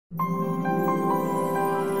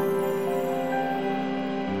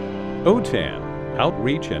OTAN,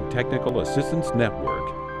 Outreach and Technical Assistance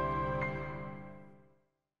Network.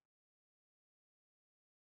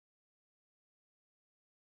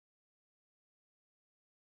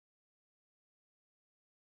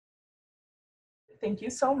 Thank you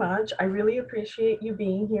so much. I really appreciate you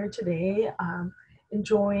being here today.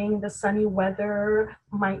 Enjoying the sunny weather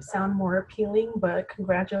might sound more appealing, but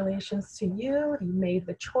congratulations to you. You made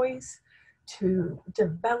the choice to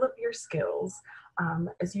develop your skills.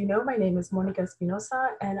 As you know, my name is Monica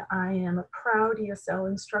Espinoza, and I am a proud ESL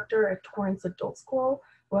instructor at Torrance Adult School,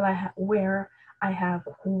 where I have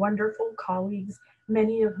wonderful colleagues,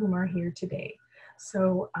 many of whom are here today.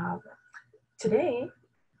 So today,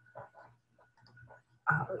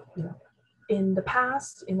 uh, you know, in the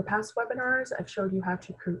past webinars, I've shown you how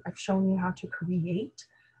to create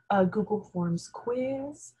a Google Forms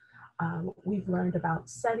quiz. We've learned about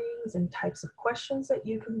settings and types of questions that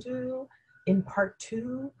you can do. In part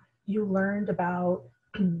 2, you learned about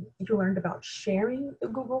sharing the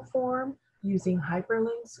Google form using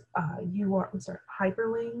hyperlinks,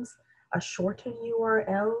 hyperlinks, shortened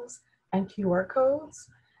URLs, and QR codes.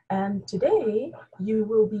 And today you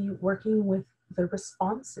will be working with the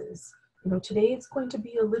responses. Today it's going to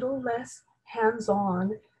be a little less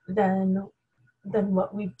hands-on than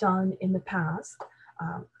what we've done in the past,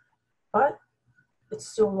 but it's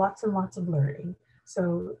still lots and lots of learning.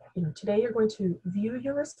 So, today you're going to view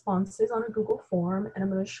your responses on a Google form, and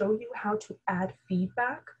I'm going to show you how to add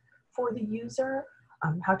feedback for the user,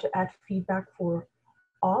 how to add feedback for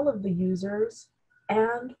all of the users,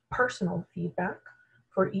 and personal feedback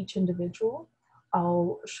for each individual.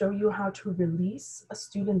 I'll show you how to release a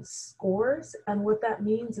student's scores, and what that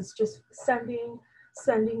means is just sending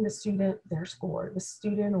the student their score, the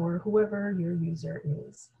student or whoever your user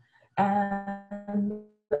is. And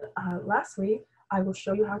lastly, I will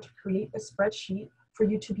show you how to create a spreadsheet for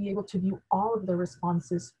you to be able to view all of the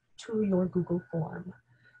responses to your Google form.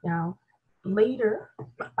 Now, later,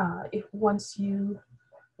 if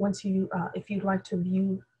you'd like to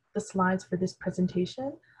view the slides for this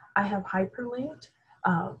presentation, I have hyperlinked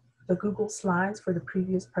the Google slides for the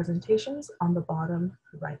previous presentations on the bottom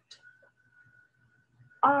right.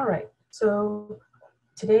 All right, so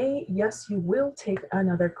today, yes, you will take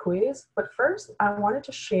another quiz, but first I wanted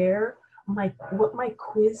to share what my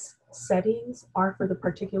quiz settings are for the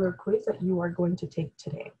particular quiz that you are going to take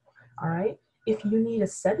today. All right, if you need a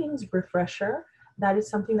settings refresher, that is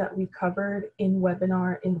something that we covered in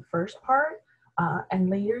webinar in the first part, and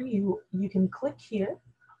later you can click here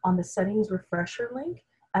on the settings refresher link,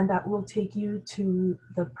 and that will take you to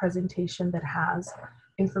the presentation that has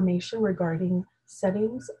information regarding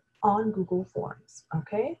settings on Google Forms,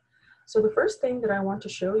 okay? So the first thing that I want to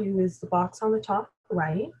show you is the box on the top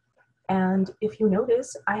right. And if you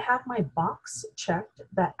notice, I have my box checked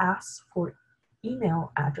that asks for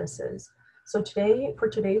email addresses. So today, for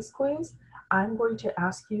today's quiz, I'm going to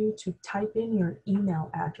ask you to type in your email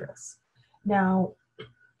address. Now,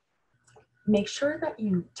 make sure that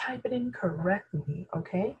you type it in correctly,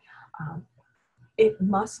 okay? It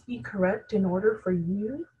must be correct in order for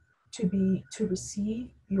you to receive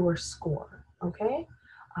your score, okay?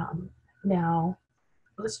 Now,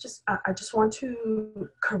 I just want to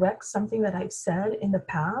correct something that I've said in the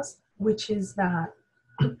past, which is that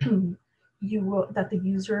that the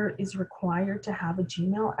user is required to have a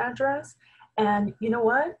Gmail address. And you know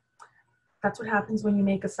what? That's what happens when you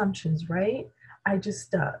make assumptions, right? I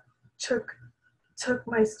just took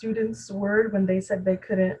my students' word when they said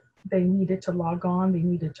they needed to log on,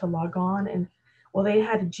 and well, they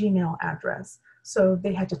had a Gmail address, so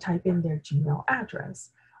they had to type in their Gmail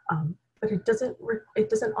address. But it doesn't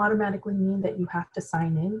automatically mean that you have to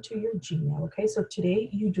sign in to your Gmail, okay? So today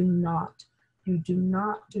you do not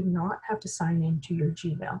have to sign in to your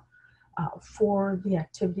Gmail for the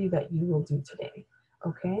activity that you will do today,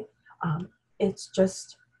 okay? It's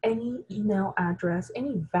just any email address,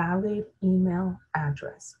 any valid email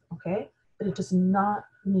address, okay? But it does not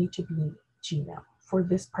need to be Gmail for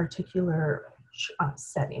this particular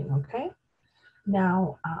setting, okay?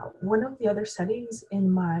 Now, one of the other settings in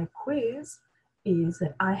my quiz is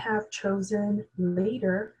that I have chosen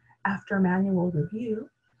later after manual review.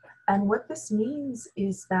 And what this means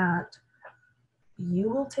is that you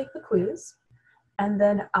will take the quiz, and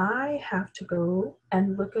then I have to go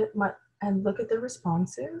and look at the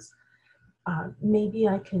responses. Maybe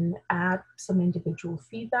I can add some individual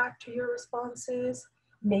feedback to your responses.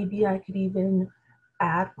 Maybe I could even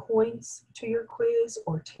add points to your quiz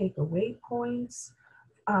or take away points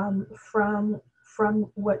from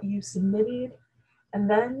what you submitted. And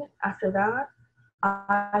then after that,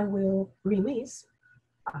 I will release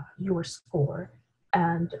your score.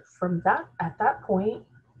 And from that, at that point,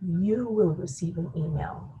 you will receive an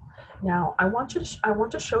email. Now, I want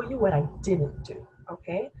to show you what I didn't do,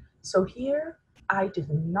 okay? So here, I did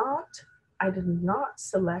not, I did not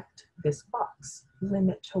select this box,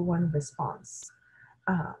 limit to one response.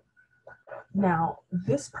 Uh, Now,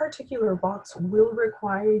 this particular box will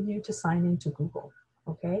require you to sign into Google,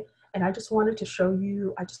 okay? And I just wanted to show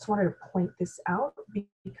you, I just wanted to point this out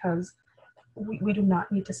because we do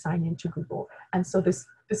not need to sign into Google. And so this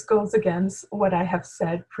goes against what I have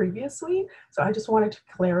said previously. So I just wanted to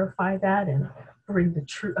clarify that and bring the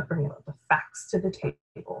truth, bring the facts to the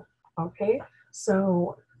table. Okay,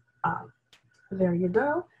 so there you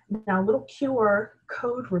go. Now, a little QR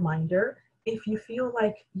code reminder. If you feel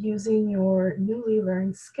like using your newly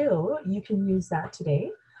learned skill, you can use that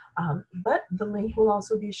today. But the link will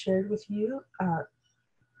also be shared with you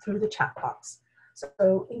through the chat box.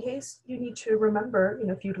 So in case you need to remember,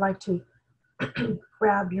 if you'd like to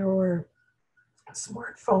grab your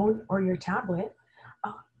smartphone or your tablet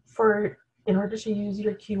uh, in order to use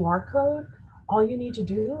your QR code, all you need to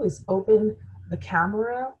do is open the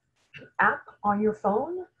camera app on your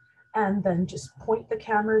phone and then just point the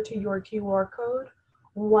camera to your QR code.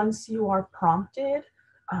 Once you are prompted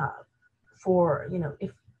uh,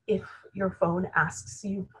 if your phone asks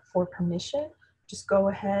you for permission, just go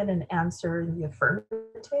ahead and answer in the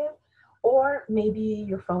affirmative. Or maybe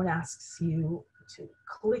your phone asks you to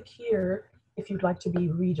click here if you'd like to be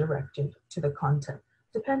redirected to the content.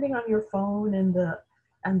 Depending on your phone and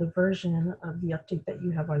the version of the update that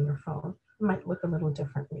you have on your phone, it might look a little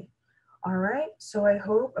differently. All right, so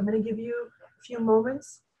I'm going to give you a few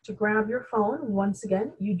moments to grab your phone. Once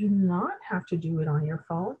again, you do not have to do it on your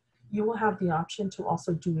phone. You will have the option to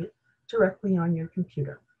also do it directly on your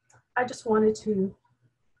computer. I just wanted to,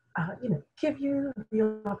 give you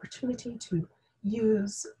the opportunity to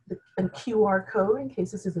use a QR code in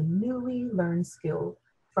case this is a newly learned skill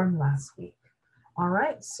from last week. All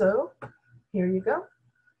right, so here you go.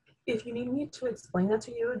 If you need me to explain that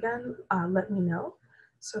to you again, let me know.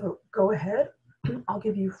 So go ahead, I'll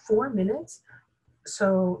give you 4 minutes.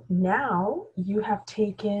 So now you have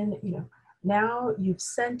taken, now you've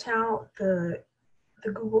sent out the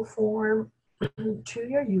Google form to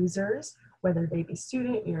your users, whether they be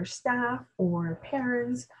student, your staff, or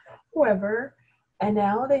parents, whoever, and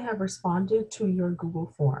now they have responded to your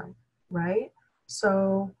Google form, right?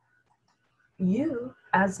 So you,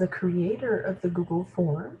 as the creator of the Google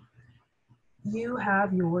form, you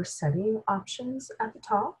have your setting options at the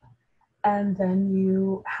top, and then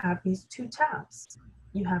you have these 2 tabs.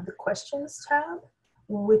 You have the questions tab,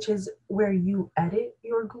 which is where you edit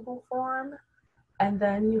your Google form, and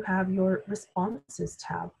then you have your responses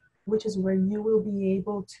tab, which is where you will be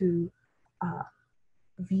able to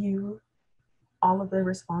view all of the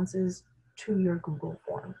responses to your Google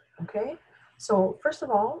form, okay? So first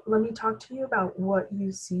of all, let me talk to you about what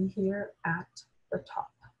you see here at the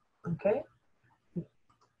top, okay?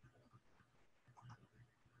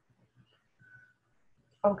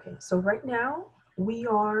 Okay, so right now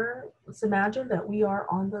let's imagine that we are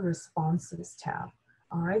on the responses tab.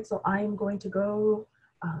 All right, so I am going to go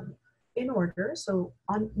in order. So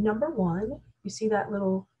on number 1, you see that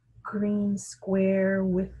little green square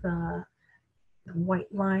with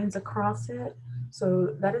white lines across it.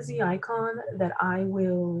 So that is the icon that I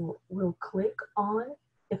will click on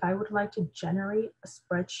if I would like to generate a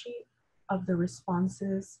spreadsheet of the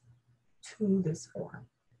responses to this form,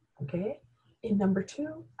 okay? In number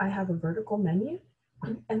 2, I have a vertical menu,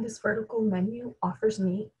 and this vertical menu offers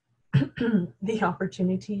me the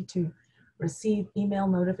opportunity to receive email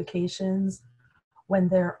notifications when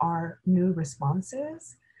there are new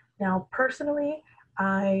responses. Now, personally,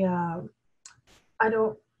 I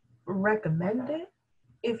don't recommend it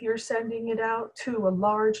if you're sending it out to a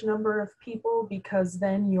large number of people, because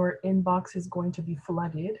then your inbox is going to be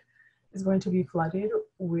flooded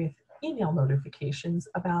with email notifications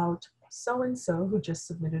about so-and-so who just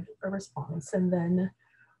submitted a response, and then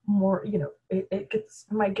more,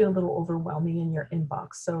 might get a little overwhelming in your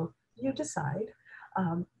inbox. So you decide.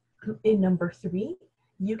 In number 3,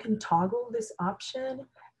 you can toggle this option,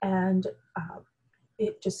 and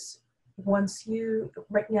it just,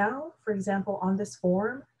 right now, for example, on this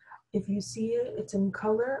form, if you see it, it's in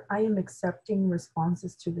color. I am accepting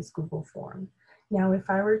responses to this Google form. Now, if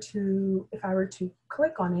I were to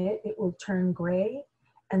click on it, it will turn gray,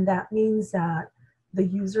 and that means that the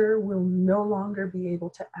user will no longer be able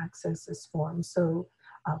to access this form. So,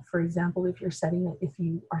 for example, if you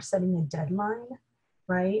are setting a deadline,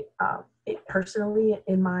 right? Personally,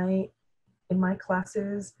 in my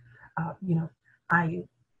classes, I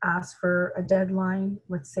ask for a deadline,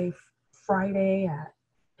 let's say Friday at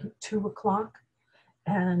 2 o'clock,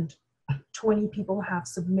 and 20 people have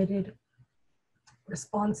submitted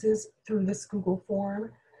responses through this Google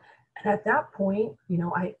form. And at that point,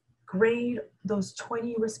 I grade those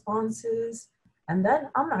 20 responses, and then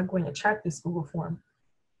I'm not going to check this Google form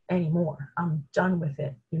anymore. I'm done with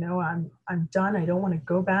it. I'm done. I don't want to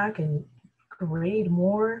go back and grade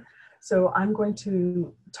more. So I'm going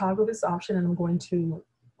to toggle this option, and I'm going to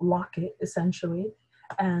lock it essentially.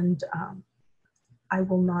 And I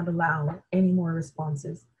will not allow any more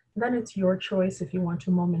responses. Then it's your choice if you want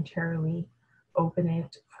to momentarily open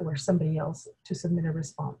it for somebody else to submit a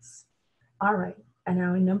response. All right, and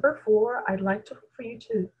now in number 4, I'd like for you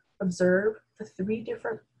to observe the 3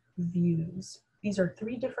 different views. These are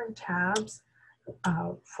 3 different tabs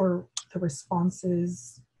for the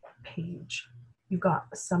responses page. You've got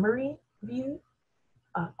a summary view,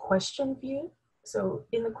 a question view. So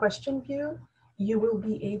in the question view, you will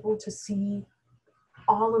be able to see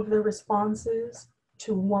all of the responses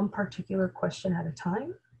to one particular question at a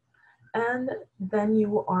time. And then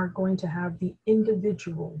you are going to have the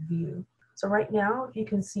individual view. So right now, if you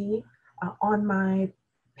can see on my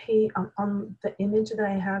page, on the image that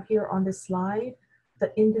I have here on this slide,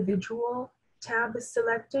 the individual tab is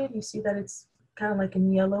selected. You see that it's kind of like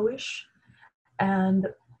in yellowish. And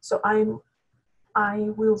so I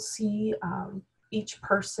will see each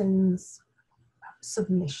person's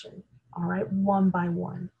submission, all right, one by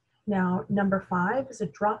one. Now, number 5 is a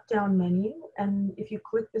drop-down menu, and if you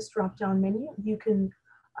click this drop-down menu, you can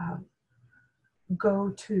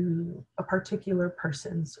go to a particular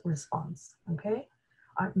person's response, okay?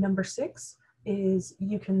 Number 6 is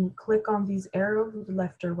you can click on these arrows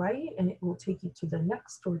left or right, and it will take you to the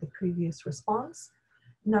next or the previous response.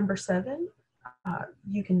 Number 7,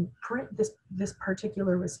 you can print this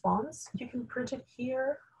particular response. You can print it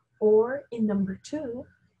here, or in number 2,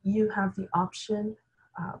 you have the option,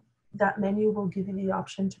 that menu will give you the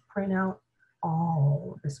option to print out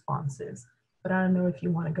all responses, but I don't know if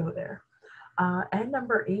you want to go there. And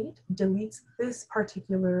number 8 deletes this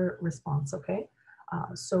particular response, okay?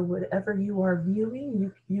 So whatever you are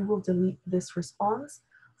viewing, you will delete this response.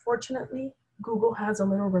 Fortunately, Google has a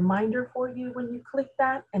little reminder for you when you click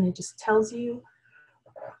that, and it just tells you,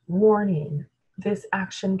 warning, this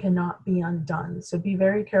action cannot be undone. So be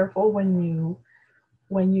very careful when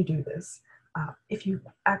you do this. If you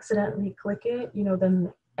accidentally click it,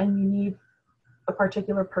 then, and you need a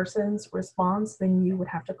particular person's response, then you would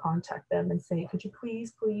have to contact them and say, could you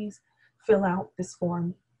please fill out this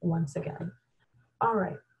form once again. All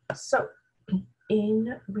right, so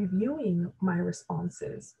in reviewing my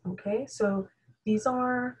responses, okay, so these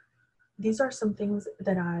are some things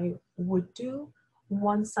that I would do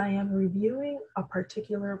once I am reviewing a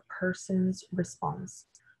particular person's response.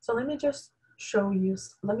 So let me just show you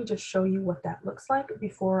what that looks like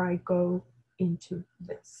before I go into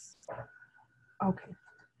this. Okay,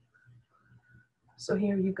 so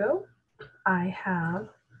here you go. I have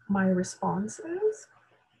my responses.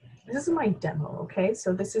 This is my demo, okay?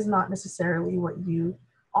 So this is not necessarily what you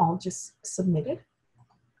all just submitted.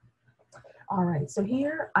 All right, so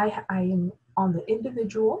here I am on the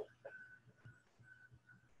individual.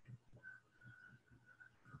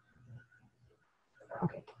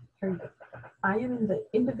 Okay, here you go. I am in the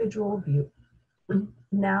individual view.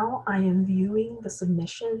 Now I am viewing the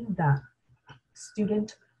submission that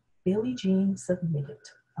student Billie Jean submitted,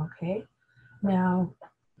 okay? Now,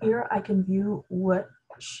 here I can view what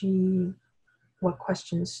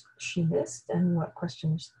questions she missed and what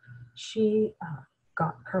questions she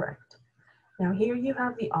got correct. Now here you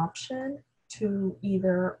have the option to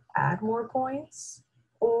either add more points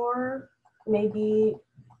or maybe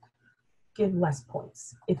give less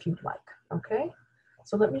points if you'd like, okay?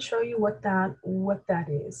 So let me show you what that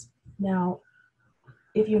is. Now,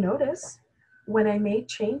 if you notice, when I made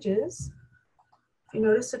changes, if you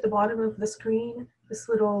notice at the bottom of the screen, this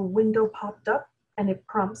little window popped up and it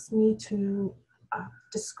prompts me to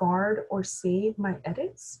discard or save my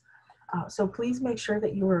edits. So please make sure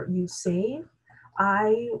that you save.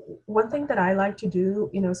 One thing that I like to do,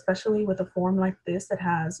 especially with a form like this that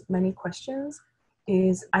has many questions,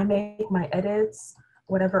 is I make my edits,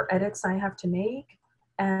 whatever edits I have to make,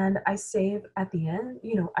 and I save at the end.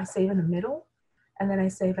 I save in the middle, and then I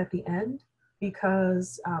save at the end,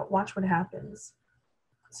 because watch what happens.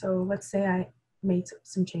 So let's say I made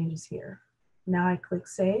some changes here. Now I click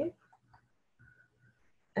save,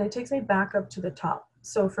 and it takes me back up to the top.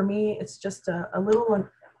 So for me, it's just a little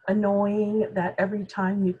annoying that every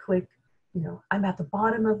time you click, I'm at the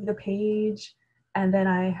bottom of the page, and then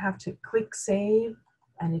I have to click save,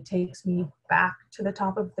 and it takes me back to the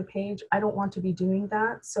top of the page. I don't want to be doing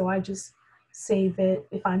that, so I just save it.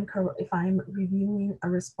 If I'm reviewing a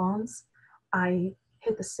response, I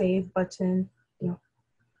hit the save button, you know,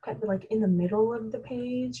 kind of like in the middle of the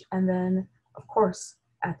page, and then of course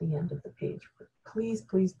at the end of the page. Please,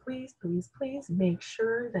 please, please, please, please make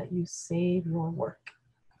sure that you save your work.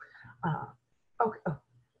 Okay, oh,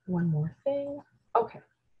 one more thing. Okay,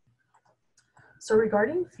 so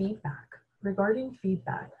regarding feedback,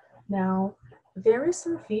 now there is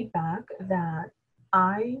some feedback that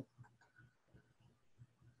I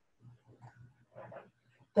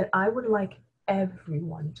would like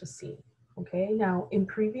everyone to see. Okay, now in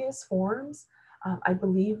previous forms, I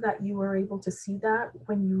believe that you were able to see that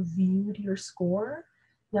when you viewed your score.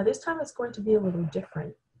 Now this time it's going to be a little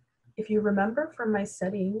different. If you remember from my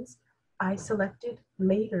settings, I selected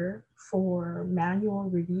later for manual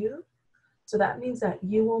review. So that means that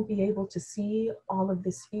you won't be able to see all of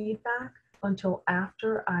this feedback until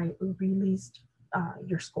after I released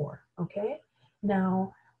your score, okay?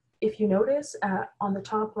 Now, if you notice on the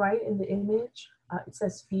top right in the image, it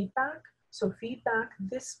says feedback. So feedback,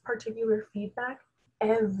 this particular feedback,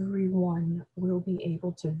 everyone will be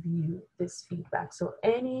able to view this feedback. So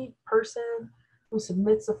any person who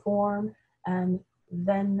submits a form and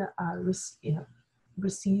then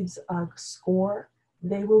receives a score,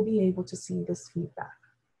 they will be able to see this feedback.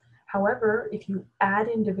 However, if you add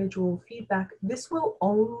individual feedback, this will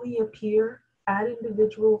only appear, add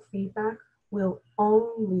individual feedback will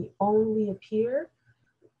only appear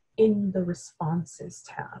in the responses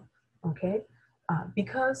tab, okay?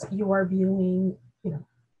 Because you are viewing, you know,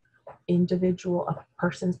 a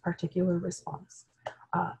person's particular response.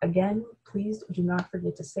 Again, please do not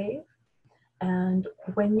forget to save. And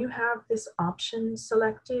when you have this option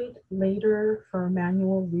selected later for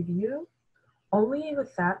manual review, only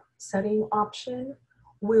with that setting option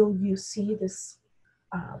will you see this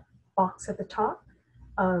box at the top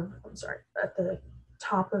of, at the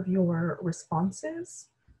top of your responses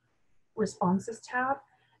tab.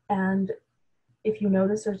 And if you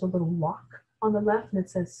notice, there's a little lock on the left and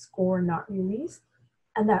it says score not released.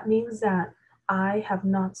 And that means that I have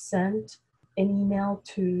not sent an email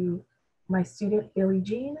to my student Billie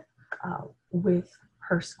Jean with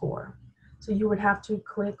her score. So you would have to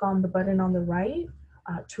click on the button on the right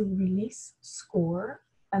to release score,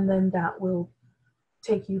 and then that will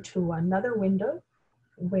take you to another window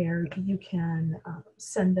where you can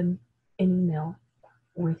send them an email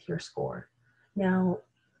with your score. Now,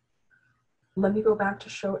 let me go back to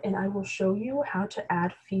show, and I will show you how to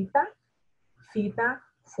add feedback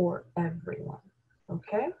for everyone,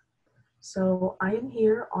 okay? So I am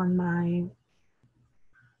here on my,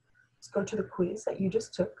 let's go to the quiz that you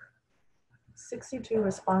just took. 62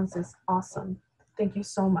 responses, awesome. Thank you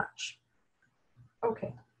so much.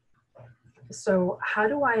 Okay, so how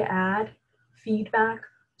do I add feedback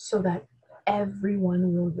so that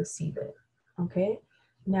everyone will receive it, okay?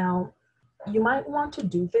 Now, you might want to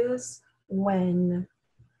do this when,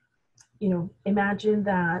 you know, imagine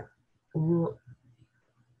that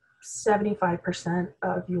 75%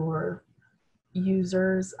 of your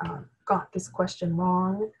users got this question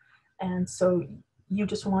wrong, and so you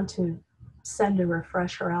just want to send a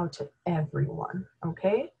refresher out to everyone,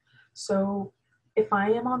 okay? So if I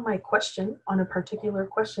am on my question, on a particular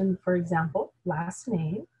question, for example, last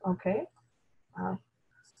name, okay?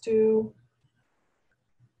 Let's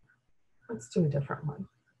do a different one.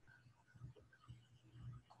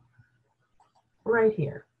 Right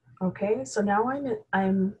here, okay? So now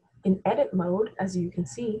I'm in edit mode, as you can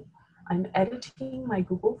see. I'm editing my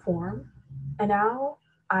Google form, and now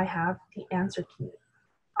I have the answer key.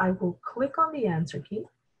 I will click on the answer key.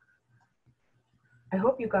 I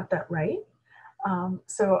hope you got that right.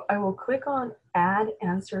 So I will click on add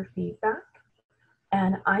answer feedback,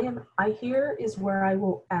 and here is where I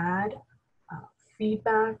will add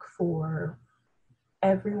feedback for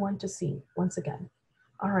everyone to see once again.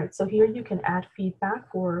 All right, so here you can add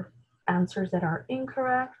feedback for answers that are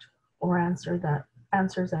incorrect or answers that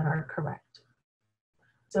are correct.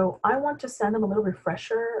 So I want to send them a little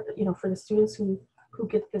refresher, you know, for the students who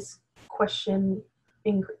get this question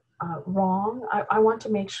wrong. I want to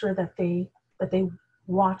make sure that they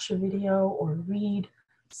watch a video or read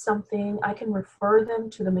something. I can refer them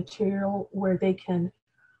to the material where they can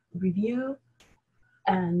review,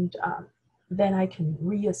 and then I can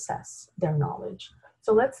reassess their knowledge.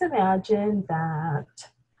 So let's imagine that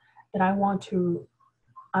I want to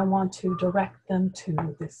direct them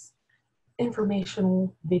to this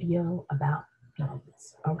informational video about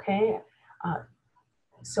bees, okay?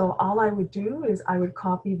 So all I would do is I would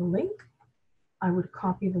copy the link. I would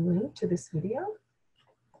copy the link to this video,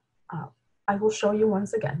 I will show you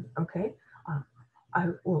once again, okay? I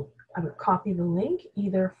would copy the link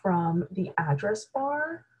either from the address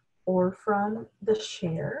bar or from the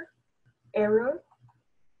share arrow.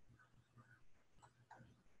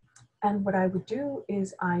 And what I would do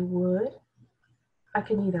is I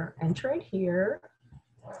can either enter it here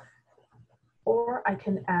or I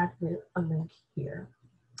can add a link here.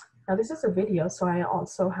 Now this is a video, so I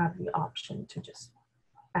also have the option to just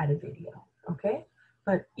add a video, okay?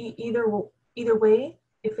 But either way,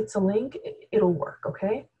 if it's a link, it'll work,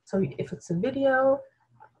 okay? So if it's a video,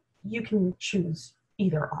 you can choose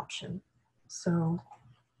either option. So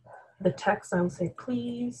the text, I will say,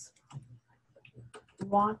 please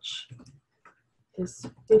watch this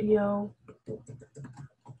video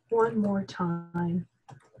one more time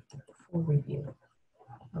for review,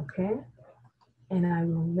 okay? And I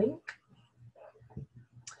will link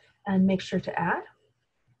and make sure to add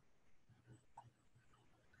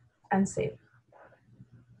and save.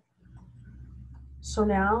 So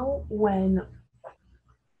now when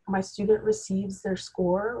my student receives their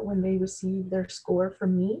score, when they receive their score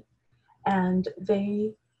from me, and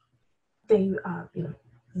they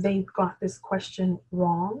got this question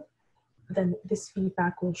wrong, then this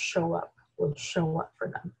feedback will show up for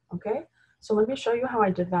them, okay? So let me show you how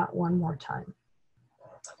I did that one more time.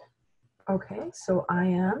 Okay, so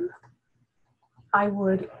I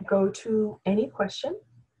would go to any question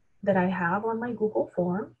that I have on my Google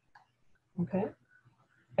form, okay?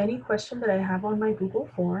 Any question that I have on my Google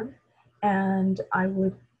form, and I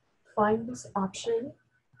would find this option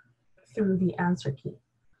through the answer key.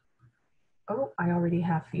 Oh, I already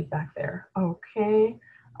have feedback there. Okay,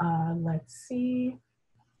 let's see,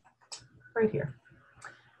 right here.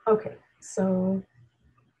 Okay, so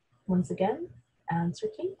once again, answer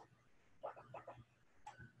key.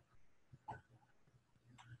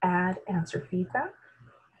 Add answer feedback.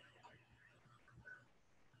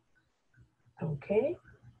 Okay,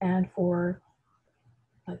 and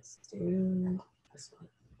let's do this one.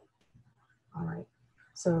 All right,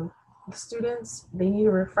 so the students, they need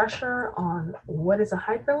a refresher on what is a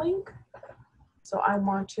hyperlink. So I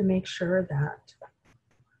want to make sure that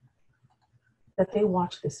they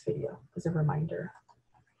watch this video as a reminder.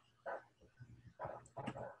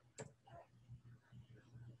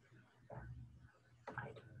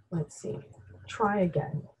 Let's see, try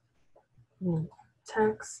again. We'll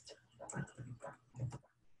text.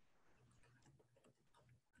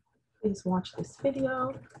 Please watch this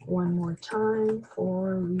video one more time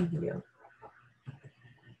for review.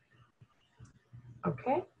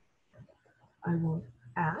 Okay, I will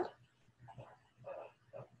add.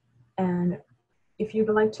 And if you'd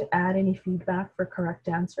like to add any feedback for correct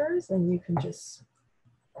answers, then you can just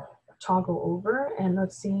toggle over and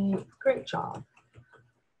let's see, great job.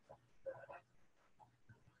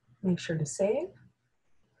 Make sure to save.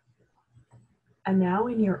 And now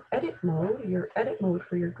in your edit mode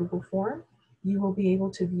for your Google form, you will be able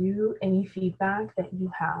to view any feedback that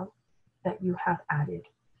you have added.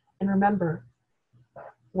 And remember,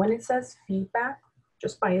 when it says feedback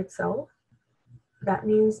just by itself, that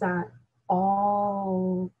means that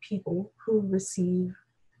all people who receive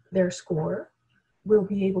their score will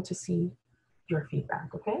be able to see your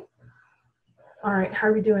feedback, okay? All right, how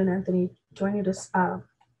are we doing, Anthony? Do I need to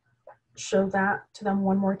show that to them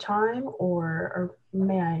one more time, or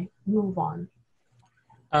may I move on?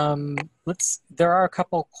 There are a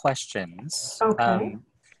couple questions. Okay.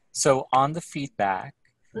 So on the feedback,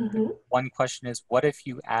 Mm-hmm. one question is, what if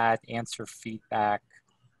you add answer feedback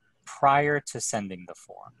prior to sending the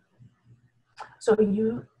form? So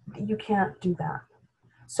you can't do that.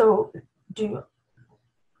 So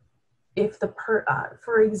if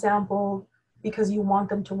for example, because you want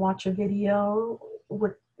them to watch a video,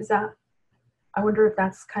 what is that? I wonder if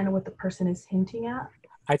that's kind of what the person is hinting at.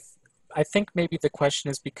 I think maybe the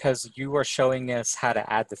question is because you are showing us how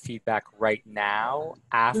to add the feedback right now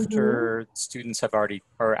after students have already,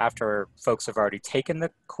 or after folks have already taken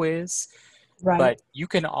the quiz. Right. But you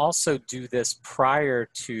can also do this prior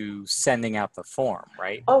to sending out the form,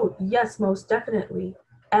 right? Oh, yes, most definitely.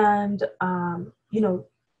 And, you know,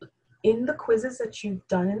 in the quizzes that you've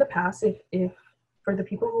done in the past, if for the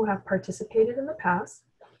people who have participated in the past,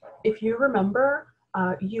 if you remember,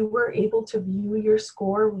 you were able to view your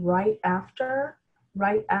score right after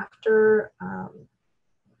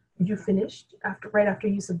you finished, right after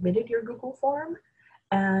you submitted your Google form.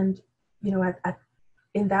 And, you know,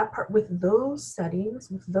 in that part, with those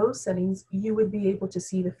settings, you would be able to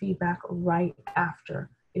see the feedback right after.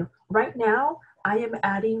 You know, right now, I am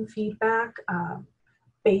adding feedback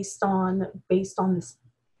based on this,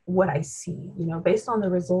 what I see, you know, based on the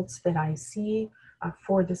results that I see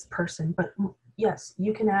for this person. But yes,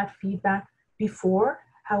 you can add feedback before.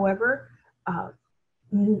 However,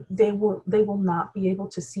 they will not be able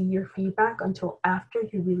to see your feedback until after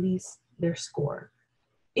you release their score.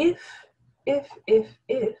 If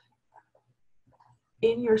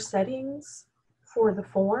in your settings for the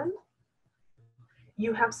form,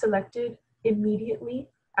 you have selected immediately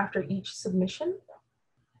after each submission,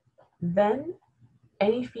 then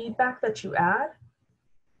any feedback that you add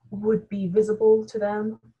would be visible to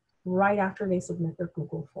them right after they submit their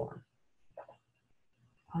Google form.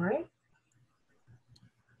 All right?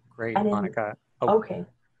 Great, Monica. Okay.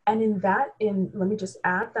 And let me just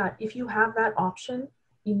add that if you have that option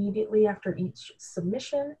immediately after each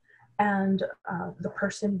submission and the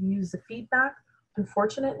person views the feedback,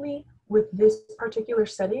 unfortunately, with this particular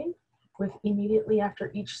setting, with immediately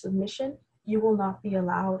after each submission, you will not be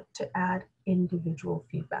allowed to add individual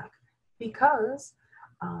feedback because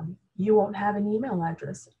you won't have an email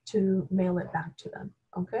address to mail it back to them,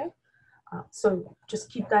 okay? So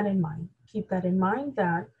just keep that in mind. Keep that in mind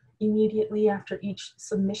that immediately after each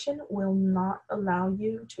submission will not allow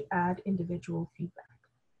you to add individual feedback.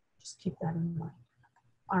 Just keep that in mind.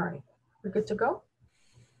 All right, we're good to go?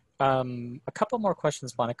 A couple more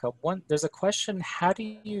questions, Monica. One, there's a question, how do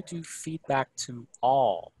you do feedback to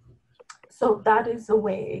all? So that is the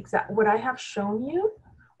way, what I have shown you,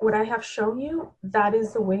 that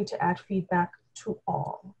is the way to add feedback to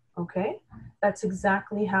all, okay? That's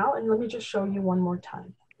exactly how, and let me just show you one more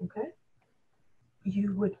time, okay?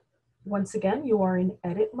 You would, once again, you are in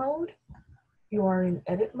edit mode. You are in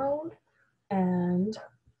edit mode, and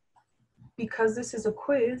because this is a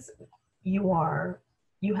quiz,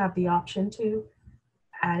 you have the option to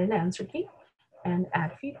add an answer key and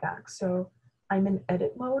add feedback. So I'm in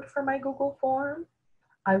edit mode for my Google form.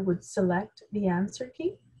 I would select the answer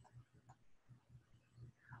key.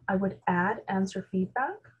 I would add answer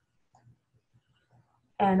feedback.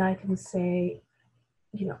 And I can say,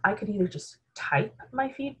 I could either just type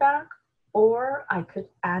my feedback or I could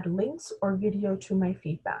add links or video to my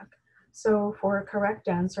feedback. So for a correct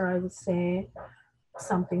answer, I would say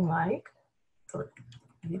something like,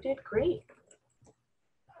 you did great.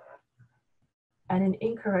 And an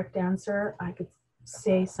incorrect answer, I could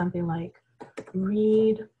say something like,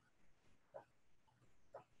 read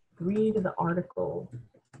the article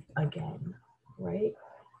again, right?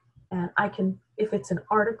 And I can, if it's an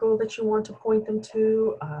article that you want to point them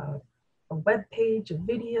to, a web page, a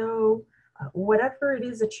video, whatever it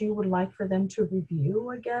is that you would like for them to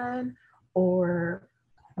review again, or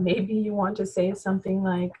maybe you want to say something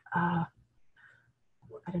like, I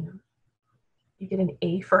don't know, you get an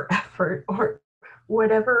A for effort, or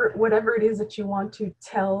whatever it is that you want to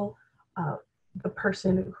tell the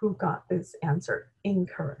person who got this answer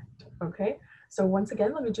incorrect, okay? So once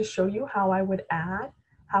again, let me just show you how I would add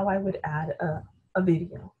a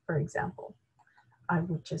video, for example. I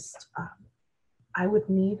would just, I would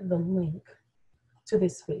need the link to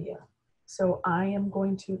this video. So I am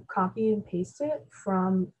going to copy and paste it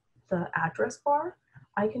from the address bar.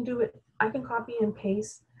 I can copy and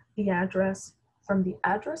paste the address from the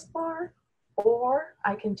address bar, or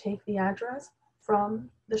I can take the address from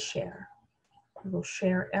the share. A little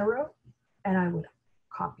share arrow, and I would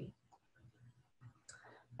copy.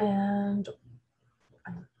 And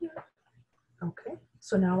I'm here. Okay,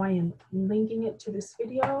 so now I am linking it to this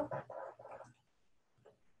video.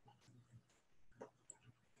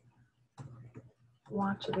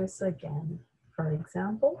 Watch this again. For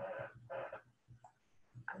example,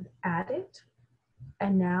 I'd add it,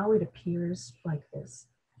 and now it appears like this.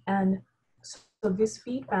 And so this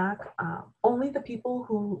feedback, only the people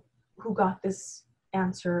who got this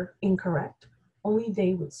answer incorrect, only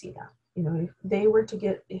they would see that.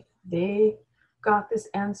 If they got this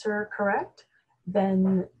answer correct,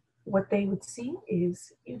 then what they would see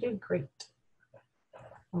is you did great.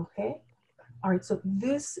 Okay. All right, so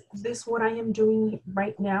this what I am doing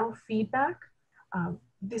right now, feedback,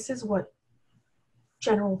 this is what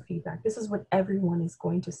general feedback, this is what everyone is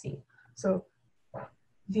going to see. So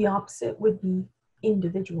the opposite would be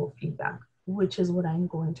individual feedback, which is what I'm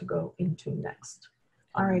going to go into next.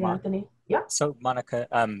 All right, Anthony. Yeah. So Monica,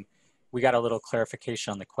 we got a little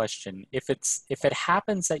clarification on the question. If it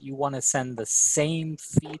happens that you want to send the same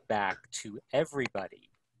feedback to everybody.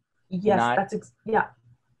 Yes, yeah,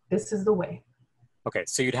 this is the way. Okay,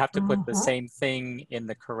 so you'd have to put the same thing in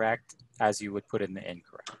the correct as you would put in the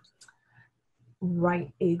incorrect.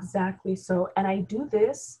 Right, exactly. So, and I do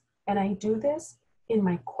this in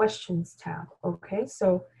my questions tab. Okay,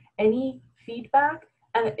 so any feedback,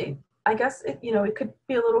 and I guess it could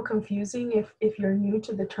be a little confusing if you're new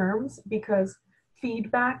to the terms, because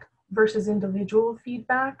feedback versus individual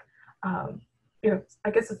feedback, I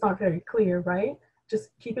guess it's not very clear, right? Just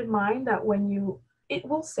keep in mind that it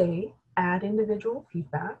will say add individual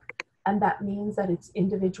feedback, and that means that it's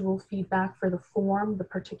individual feedback for the form, the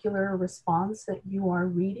particular response that you are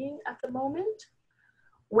reading at the moment.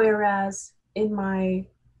 Whereas in my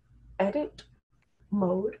edit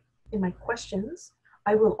mode, in my questions,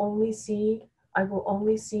 I will only see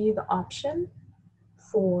the option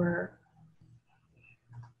for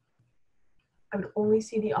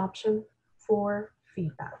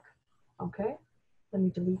feedback. Okay, let me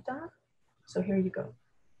delete that. So here you go.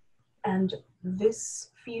 And this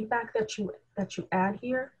feedback that you add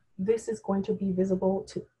here, this is going to be visible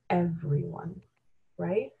to everyone,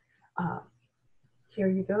 right? Here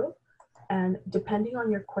you go. And depending on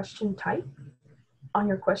your question type,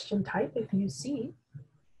 if you see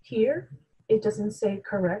here, it doesn't say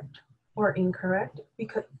correct or incorrect,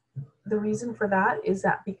 because the reason for that is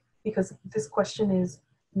that because this question is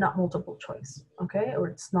not multiple choice, okay? Or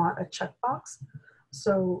it's not a checkbox.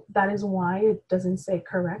 So that is why it doesn't say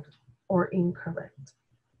correct or incorrect.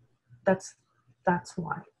 That's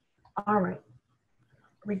why. All right.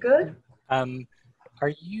 Are we good?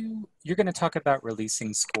 You're going to talk about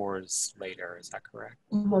releasing scores later, is that correct?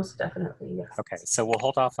 Most definitely, yes. Okay, so we'll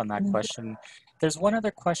hold off on that question. There's one other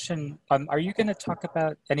question. Are you going to talk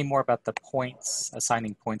about any more about the points,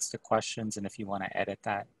 assigning points to questions, and if you want to edit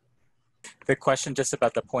that? The question just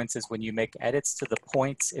about the points is when you make edits to the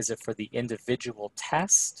points, is it for the individual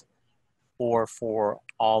test or for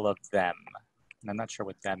all of them? And I'm not sure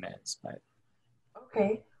what them is, but.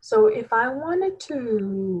 Okay, so if I wanted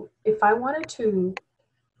to,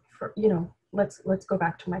 let's go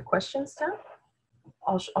back to my questions tab.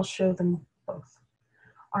 I'll show them both.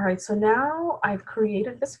 All right, so now I've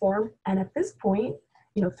created this form, and at this point,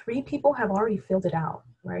 3 people have already filled it out,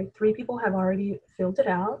 right? 3 people have already filled it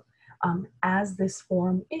out as this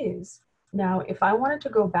form is. Now, if I wanted to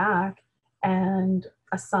go back and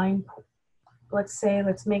assign,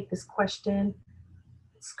 let's make this question,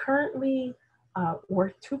 it's currently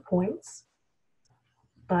worth 2 points,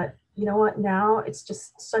 but you know what, now it's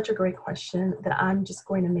just such a great question that I'm just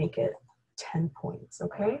going to make it 10 points,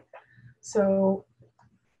 okay? So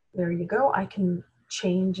there you go, I can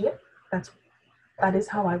change it. That is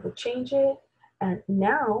how I would change it. And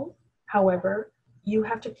now, however, you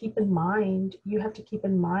have to keep in mind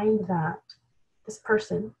that this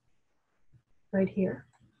person right here,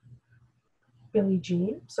 Billie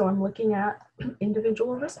Jean, so I'm looking at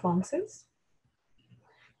individual responses,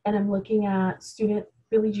 and I'm looking at student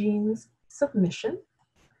Billie Jean's submission,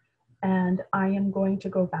 and I am going to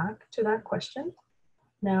go back to that question.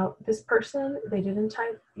 Now, this person, they didn't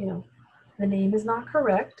type, the name is not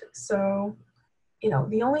correct. So,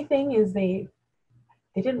 the only thing is they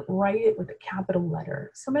didn't write it with a capital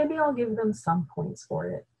letter. So maybe I'll give them some points for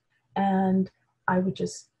it. And I would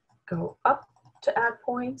just go up to add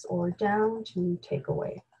points or down to take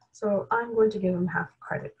away. So I'm going to give them half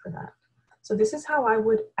credit for that. So this is how I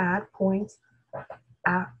would add points.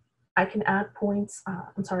 I can add points,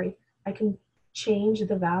 I can change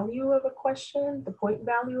the value of a question, the point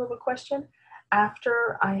value of a question,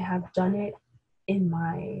 after I have done it in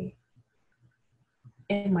my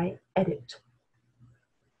edit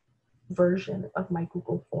version of my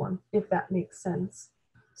Google form, if that makes sense.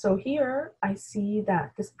 So here I see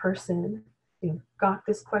that this person got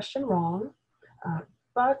this question wrong,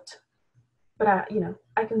 but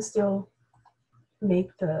I can still make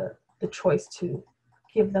the choice to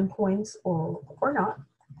give them points or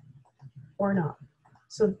not.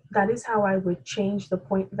 So that is how I would change the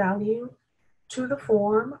point value to the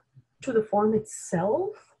form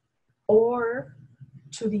itself, or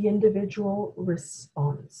to the individual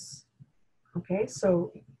response. Okay,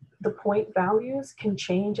 so the point values can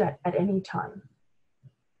change at any time.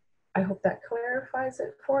 I hope that clarifies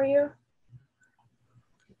it for you.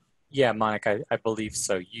 Yeah, Monica, I believe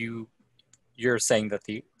so. You're saying that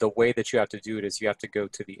the way that you have to do it is you have to go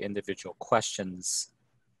to the individual questions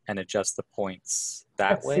and adjust the points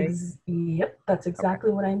way? Yep, that's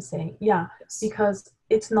exactly what I'm saying. Yeah, yes. Because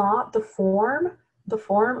it's not the form. The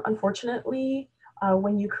form, unfortunately,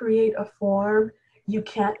 when you create a form, you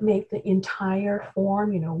can't make the entire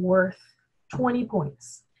form, worth 20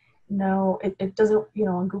 points. No, it doesn't,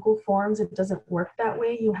 on Google Forms, it doesn't work that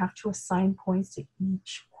way. You have to assign points to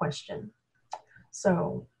each question.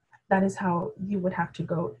 So that is how you would have to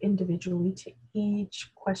go individually to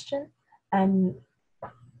each question and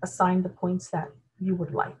assign the points that you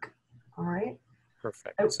would like. All right.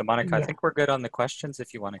 Perfect. So Monica, yeah. I think we're good on the questions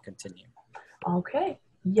if you want to continue. Okay.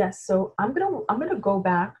 Yes. So I'm gonna go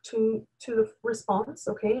back to the response.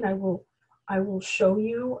 Okay, and I will I will show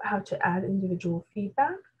you how to add individual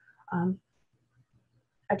feedback.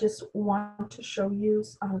 I just want to show you,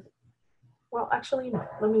 well, actually, no,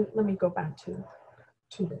 let me go back to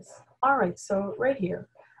this. All right, so right here,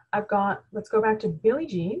 I've got, let's go back to Billie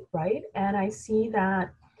Jean, right? And I see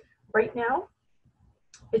that right now,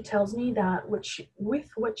 it tells me that with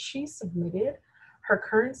what she submitted, her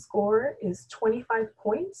current score is 25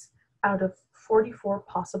 points out of 44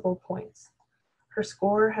 possible points. Her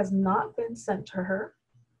score has not been sent to her.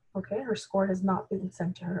 Okay, her score has not been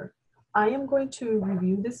sent to her. I am going to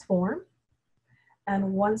review this form,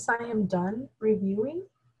 and once I am done reviewing,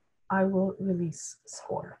 I will release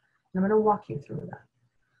score. And I'm going to walk you through that.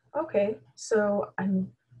 Okay, so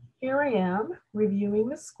here I am reviewing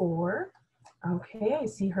the score. Okay, I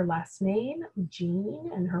see her last name,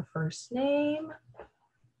 Jean, and her first name.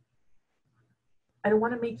 I don't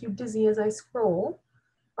want to make you dizzy as I scroll.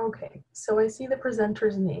 Okay, so I see the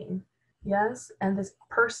presenter's name. Yes, and this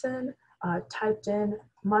person typed in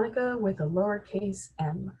Monica with a lowercase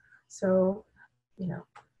m. So, you know,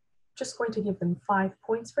 just going to give them 5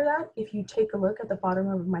 points for that. If you take a look at the bottom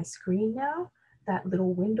of my screen now, that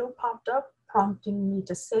little window popped up prompting me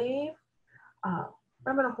to save.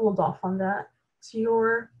 I'm going to hold off on that. It's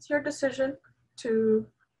your decision to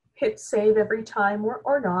hit save every time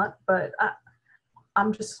or not, but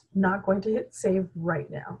I'm just not going to hit save right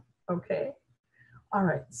now, okay? All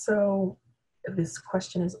right, so this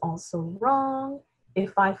question is also wrong.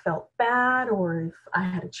 If I felt bad, or if I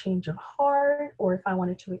had a change of heart, or if I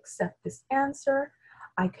wanted to accept this answer,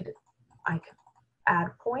 I could add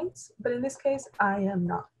points, but in this case, I am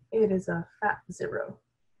not. It is a fat 0.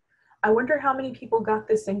 I wonder how many people got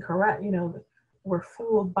this incorrect, you know, were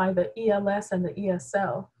fooled by the ELS and the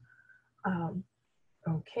ESL.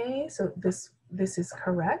 Okay, so this is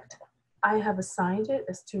correct. I have assigned it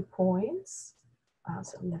as 2 points.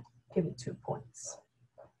 So I'm gonna give it 2 points.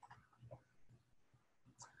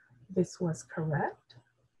 This was correct.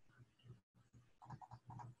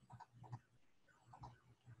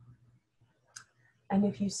 And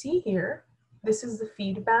if you see here, this is the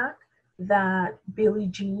feedback that Billie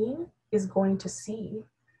Jean is going to see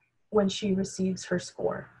when she receives her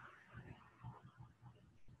score.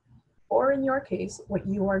 Or in your case, what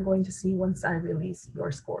you are going to see once I release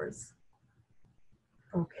your scores.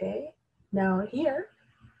 Okay, now here,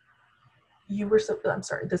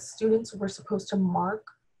 the students were supposed to mark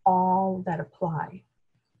all that apply,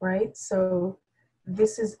 right? So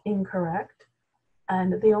this is incorrect,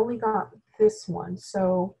 and they only got this one.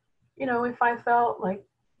 So, you know, if I felt like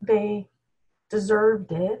they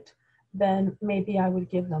deserved it, then maybe I would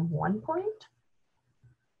give them 1 point.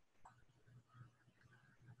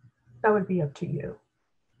 That would be up to you,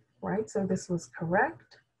 right? So this was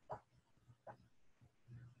correct.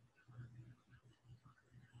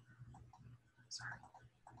 Sorry,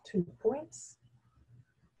 2 points.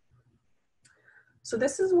 So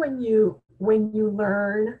this is when you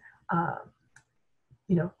learn,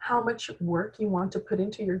 you know, how much work you want to put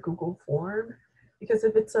into your Google form. Because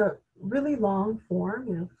if it's a really long form,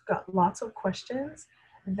 you know, got lots of questions,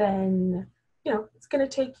 then, you know, it's going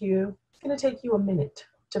to take you a minute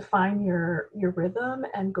to find your rhythm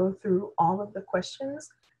and go through all of the questions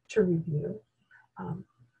to review. All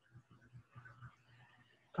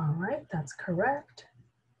right, that's correct.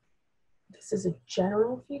 This is a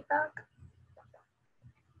general feedback.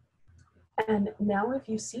 And now if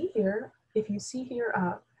you see here,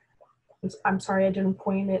 I'm sorry, I didn't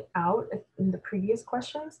point it out in the previous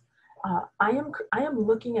questions. I am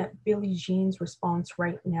looking at Billie Jean's response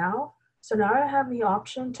right now. So now I have the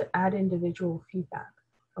option to add individual feedback,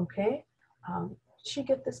 okay? Did she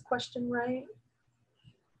get this question right?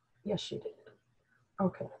 Yes, she did.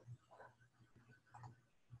 Okay.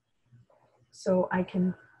 So I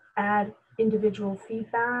can add individual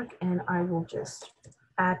feedback, and I will just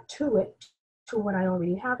add to it, to what I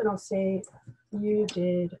already have, and I'll say, you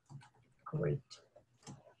did great.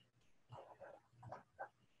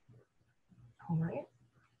 All right.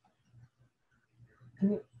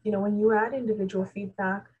 And, you know, when you add individual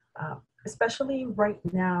feedback, especially right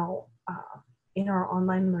now in our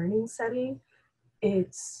online learning setting,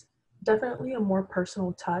 it's definitely a more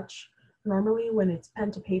personal touch. Normally when it's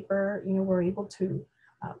pen to paper, you know, we're able to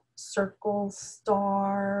circle,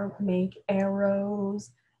 star, make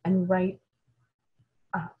arrows, and write,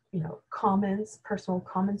 you know, comments, personal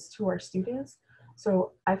comments to our students.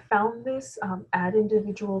 So I found this add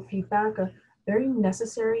individual feedback a very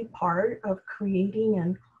necessary part of creating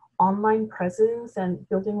an online presence and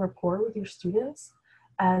building rapport with your students,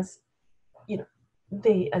 as you know,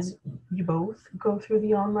 as you both go through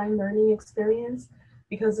the online learning experience.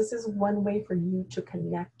 because this is one way for you to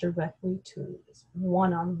connect directly to this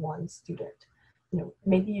one-on-one student.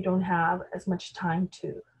 Maybe you don't have as much time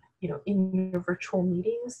to, in your virtual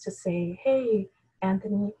meetings to say, hey,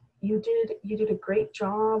 Anthony, you did a great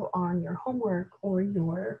job on your homework, or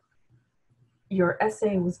your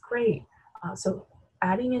essay was great. So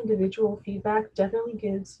adding individual feedback definitely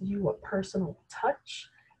gives you a personal touch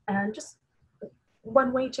and just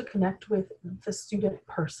one way to connect with the student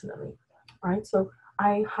personally. All right, so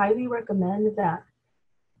I highly recommend that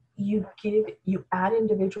you add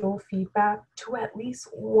individual feedback to at least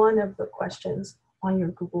one of the questions on your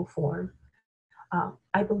Google form.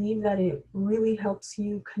 I believe that it really helps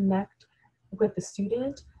you connect with the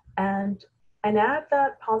student and add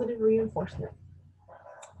that positive reinforcement.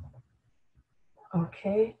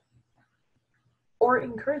 Okay. Or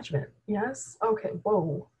encouragement. Yes. Okay.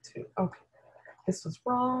 Whoa. 2. Okay. This was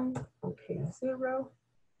wrong. Okay. 0.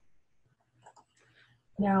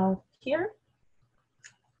 Now here,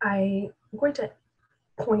 I'm going to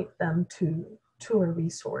point them to a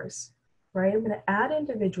resource, right? I'm going to add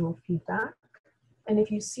individual feedback. And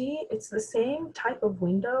if you see, it's the same type of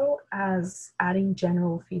window as adding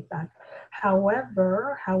general feedback.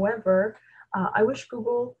 However, I wish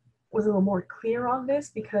Google was a little more clear on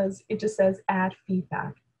this, because it just says add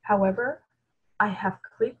feedback. However, I have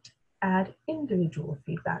clicked add individual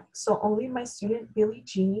feedback. So only my student, Billie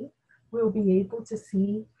Jean, will be able to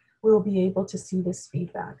see this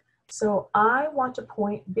feedback. So I want to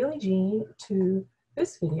point Billie Jean to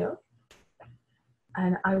this video,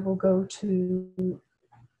 and I will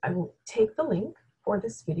take the link for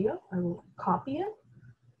this video. I will copy it,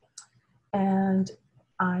 and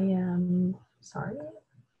I am, sorry,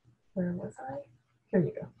 where was I? Here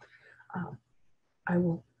you go. I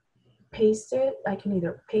will paste it. I can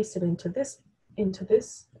either paste it into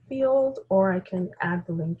this field, or I can add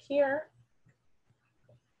the link here,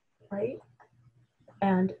 right?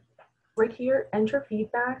 And right here, enter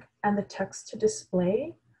feedback and the text to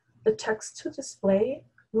display. The text to display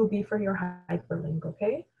will be for your hyperlink,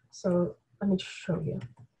 okay? So let me show you.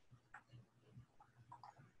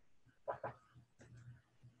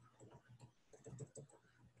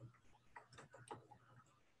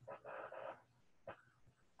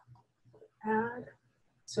 Add.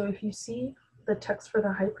 So if you see, the text for the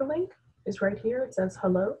hyperlink is right here. It says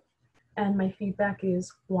hello, and my feedback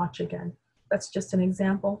is watch again. That's just an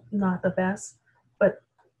example, not the best, but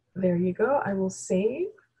there you go. I will save.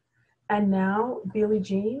 And now Billie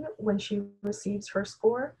Jean, when she receives her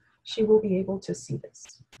score, she will be able to see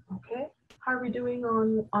this. Okay, how are we doing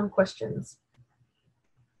on questions?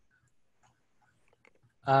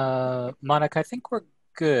 Monica, I think we're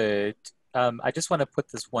good. I just want to put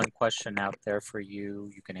this one question out there for you.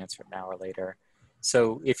 You can answer it now or later.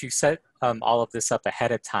 So if you set all of this up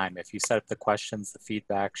ahead of time, if you set up the questions, the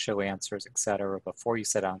feedback, show answers, etc., before you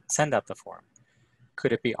send out the form,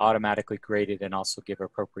 could it be automatically graded and also give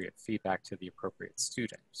appropriate feedback to the appropriate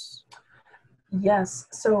students? Yes.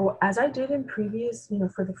 So as I did in previous,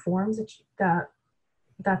 for the forms that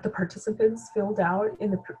the participants filled out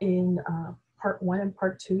in part 1 and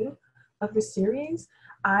part 2 of the series,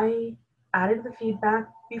 I added the feedback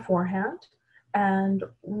beforehand. And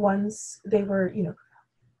once they were,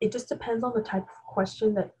 it just depends on the type of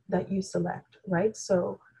question that you select, right?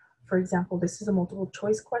 So for example, this is a multiple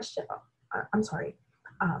choice question. I'm sorry.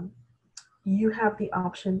 You have the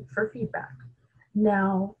option for feedback.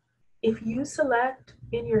 Now, if you select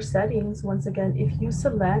in your settings, once again, if you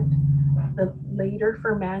select the later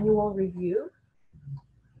for manual review,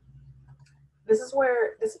 this is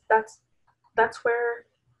where that's where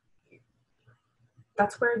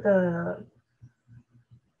that's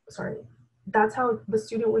how the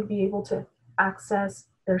student would be able to access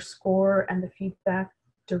their score and the feedback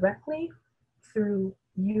directly through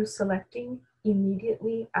you selecting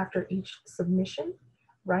immediately after each submission,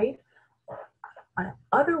 right?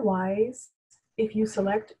 Otherwise, if you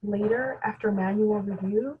select later after manual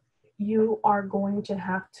review, you are going to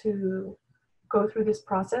have to go through this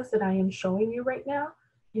process that I am showing you right now.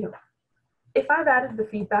 If I've added the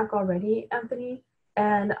feedback already, Anthony,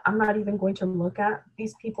 and I'm not even going to look at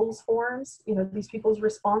these people's forms, these people's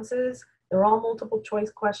responses, they're all multiple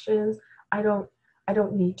choice questions. I don't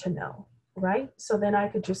need to know, right? So then I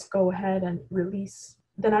could just go ahead and release,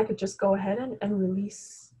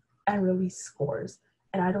 release scores.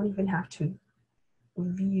 And I don't even have to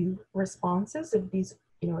view responses if these,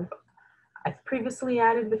 if I've previously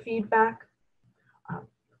added the feedback.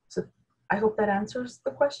 So I hope that answers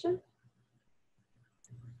the question.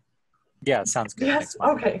 Yeah, sounds good. Yes.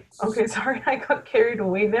 Thanks, Okay. Sorry, I got carried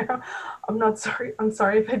away there. I'm sorry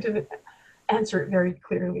if I didn't answer it very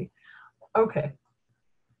clearly. Okay.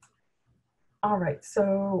 All right,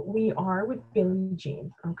 so we are with Billie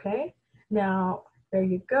Jean, okay? Now, there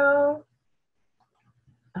you go.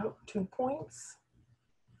 Oh, 2 points.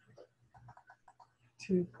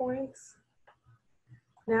 2 points.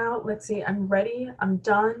 Now, let's see, I'm ready, I'm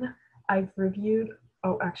done. I've reviewed,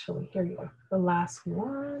 oh, actually, here you go. The last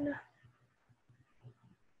one.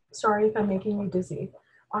 Sorry if I'm making you dizzy.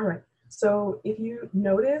 All right, so if you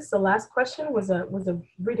notice, the last question was a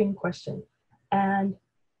reading question. And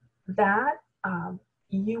that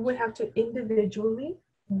you would have to individually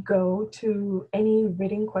go to any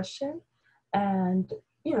written question and,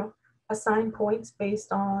 you know, assign points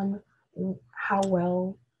based on how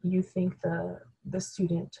well you think the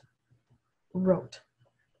student wrote.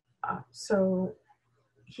 So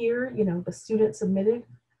here, you know, the student submitted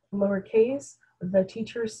lowercase, the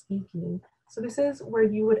teacher speaking. So this is where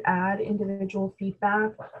you would add individual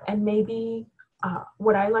feedback, and maybe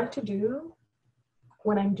what I like to do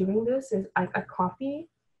when I'm doing this is I copy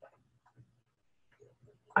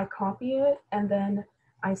it, and then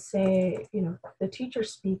I say, you know, the teacher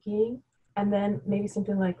speaking, and then maybe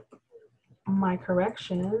something like my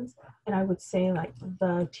corrections, and I would say like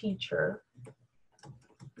the teacher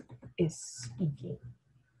is speaking,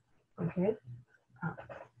 okay?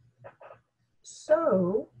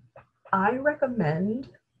 So I recommend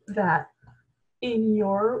that in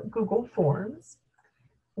your Google Forms,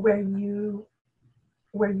 where you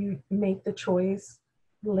make the choice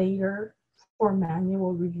later for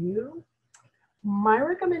manual review, my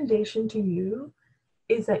recommendation to you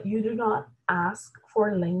is that you do not ask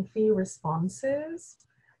for lengthy responses,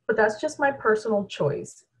 but that's just my personal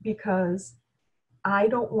choice because I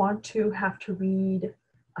don't want to have to read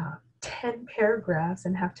 10 paragraphs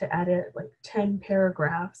and have to edit like 10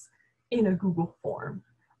 paragraphs in a Google form.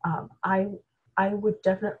 I would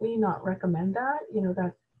definitely not recommend that. You know,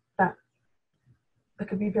 that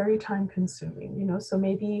could be very time consuming, you know, so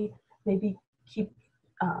maybe keep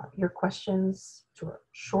your questions to a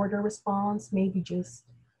shorter response, maybe just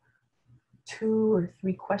 2 or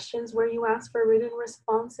 3 questions where you ask for written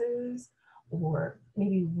responses, or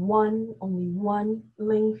maybe only one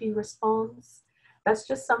lengthy response. That's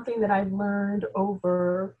just something that I've learned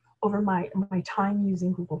over my time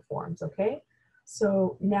using Google Forms, okay?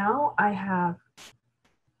 So now I have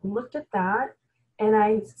looked at that, and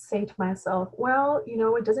I say to myself, well, you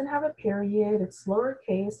know, it doesn't have a period, it's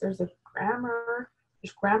lowercase, there's grammar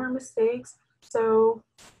mistakes, so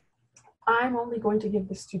I'm only going to give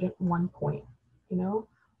the student 1 point, you know,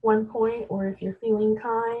 1 point, or if you're feeling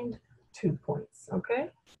kind, 2 points,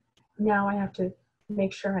 okay? Now I have to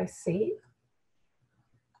make sure I save,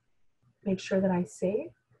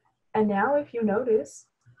 and now if you notice,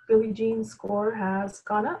 Billie Jean's score has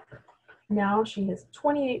gone up. Now she has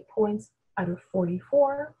 28 points out of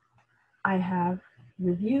 44. I have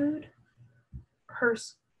reviewed her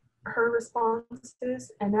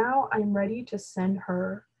responses, and now I'm ready to send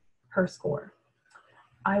her score.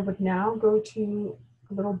 I would now go to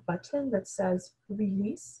a little button that says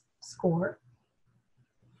release score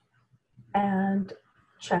and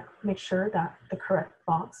make sure that the correct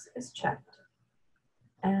box is checked.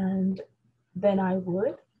 And then I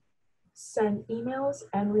would send emails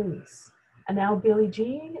and release. And now Billie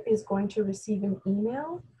Jean is going to receive an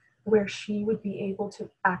email where she would be able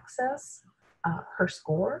to access her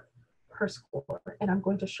score, and I'm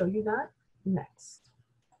going to show you that next.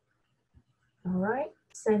 All right,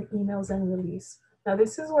 send emails and release. Now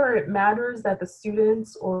this is where it matters that the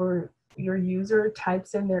students or your user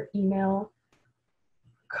types in their email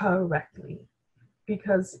correctly,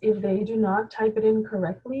 because if they do not type it in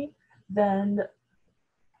correctly, then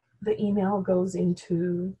the email goes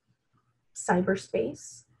into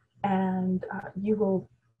cyberspace, and you will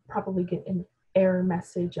probably get an error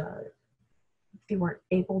message if you weren't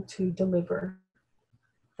able to deliver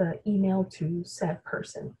the email to said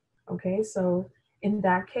person. Okay, so in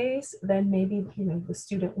that case, then maybe, you know, the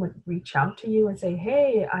student would reach out to you and say,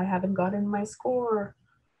 hey, I haven't gotten my score,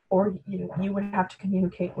 or, you know, you would have to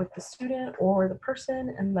communicate with the student or the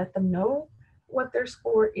person and let them know what their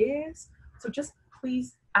score is. So just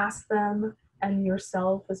please ask them, and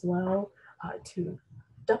yourself as well, to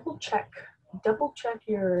double check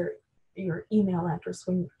your email address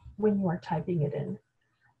when you are typing it in.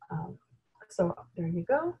 So there you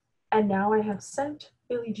go. And now I have sent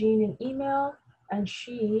Billie Jean an email, and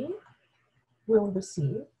she will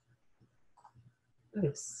receive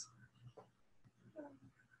this.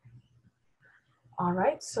 All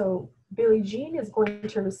right, so Billie Jean is going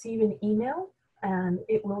to receive an email, and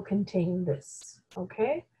it will contain this,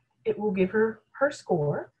 okay? It will give her her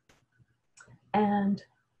score, and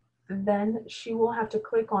then she will have to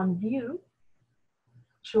click on view,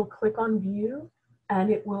 she'll click on view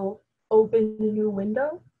and it will open a new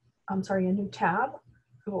window. I'm sorry, a new tab.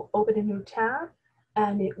 It will open a new tab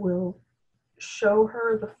and it will show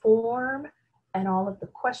her the form and all of the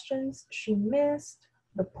questions she missed,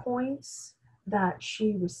 the points that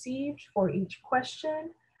she received for each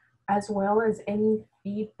question, as well as any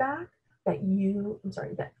feedback that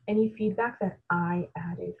any feedback that I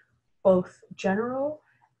added, both general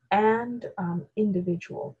and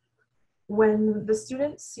individual. When the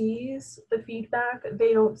student sees the feedback,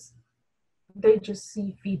 they just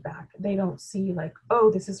see feedback. They don't see like,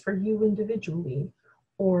 oh, this is for you individually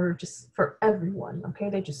or just for everyone, okay?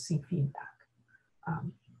 They just see feedback.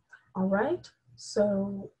 All right,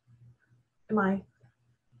 so am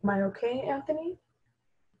I okay, Anthony?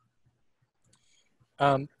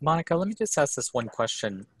 Monica, let me just ask this one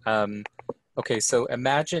question. Okay, so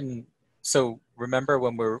remember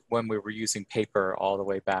when we were using paper all the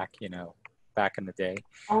way back, back in the day.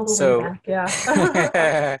 All the way back,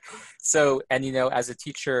 yeah. So, and as a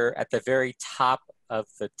teacher, at the very top of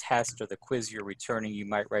the test or the quiz you're returning, you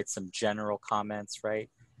might write some general comments, right?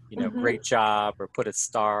 Great job, or put a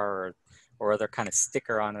star or other kind of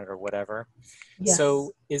sticker on it or whatever. Yes.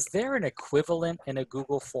 So is there an equivalent in a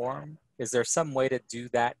Google form? Is there some way to do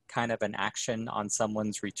that kind of an action on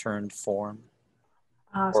someone's returned form?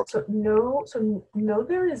 So no,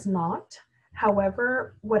 there is not.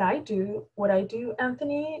 However, what I do,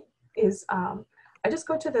 Anthony, is I just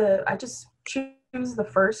choose the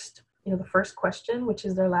first, the first question, which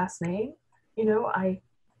is their last name. I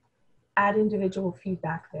add individual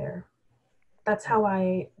feedback there. That's the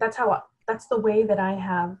way that I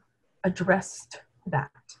have addressed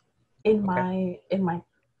that in my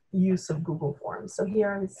use of Google Forms. So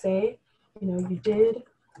here I would say, you did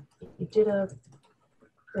a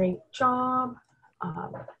great job.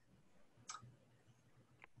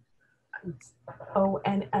 Oh,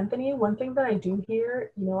 and Anthony, one thing that I do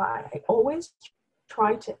here, I always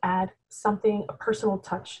try to add a personal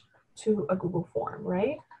touch to a Google form,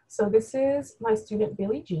 right? So this is my student,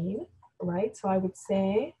 Billie Jean, right? So I would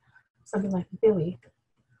say something like, Billie,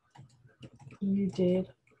 you did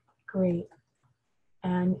great.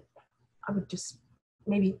 And I would just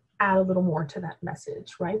maybe add a little more to that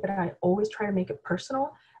message, right? But I always try to make it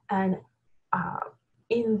personal. And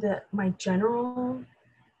in my general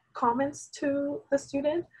comments to the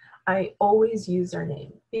student, I always use their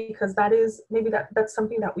name, because that's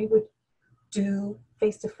something that we would do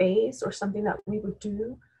face-to-face, or something that we would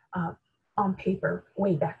do on paper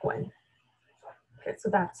way back when. Okay, so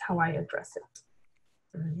that's how I address it.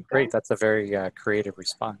 Great, that's a very creative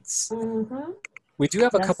response. Mm-hmm. We do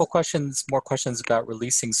have a couple more questions about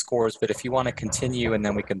releasing scores, but if you want to continue and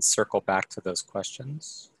then we can circle back to those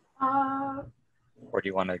questions. Or do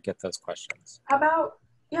you want to get those questions? How about,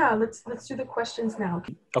 yeah, let's do the questions now.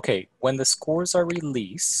 Okay, when the scores are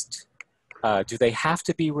released, do they have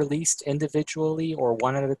to be released individually or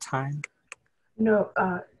one at a time? No,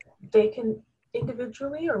 they can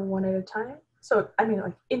individually or one at a time. So, I mean,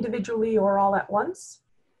 like individually or all at once,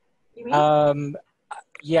 you mean?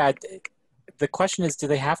 Yeah, the question is, do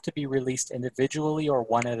they have to be released individually or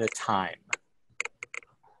one at a time?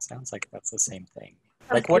 Sounds like that's the same thing.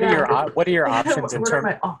 Like, what are your options in terms? What are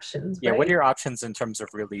my options? Yeah, right? what are your options in terms of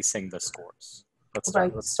releasing the scores? Let's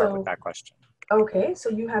start with that question. Okay, so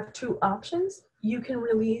you have two options. You can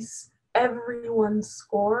release everyone's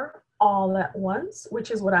score all at once,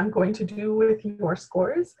 which is what I'm going to do with your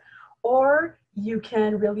scores, or you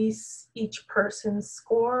can release each person's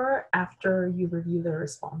score after you review their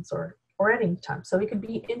response, or at any time. So it could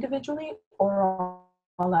be individually or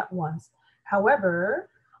all at once. However,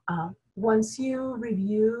 once you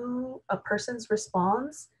review a person's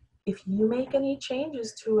response, if you make any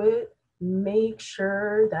changes to it, make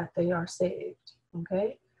sure that they are saved,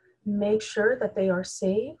 okay? Make sure that they are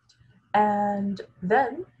saved. And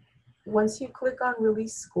then once you click on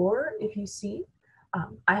release score, if you see,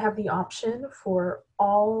 I have the option for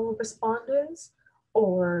all respondents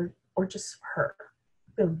or just her,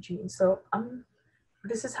 Billie Jean. So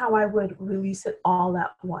this is how I would release it all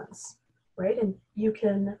at once, right? And you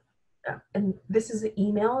can, and this is the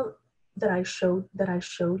email that I showed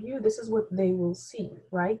you. This is what they will see,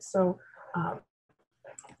 right? So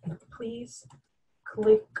please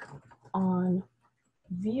click on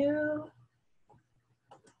view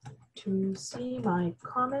to see my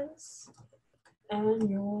comments and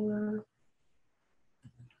your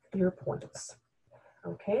points.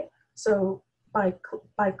 Okay, so by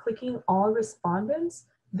clicking all respondents,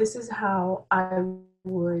 this is how I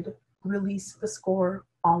would release the score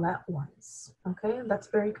all at once. Okay, that's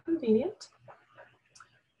very convenient.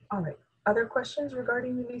 All right, other questions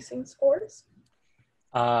regarding releasing scores?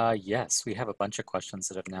 Yes, we have a bunch of questions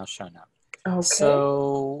that have now shown up. Okay.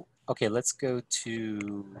 So, okay, let's go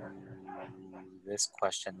to this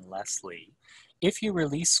question, Leslie. If you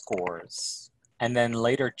release scores and then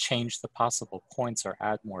later change the possible points or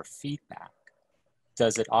add more feedback,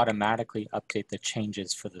 does it automatically update the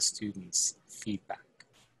changes for the student's feedback?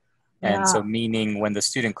 And so Yeah. meaning when the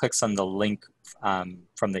student clicks on the link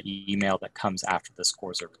from the email that comes after the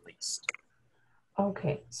scores are released.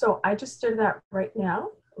 Okay. So I just did that right now,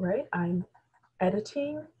 right? I'm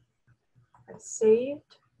editing, I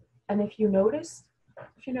saved, and if you notice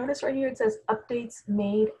right here, it says updates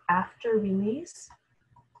made after release.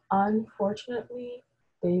 Unfortunately,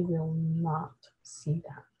 they will not see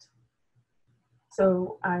that.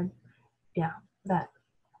 So yeah,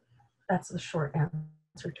 that's the short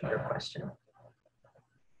answer to your question.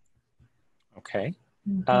 Okay.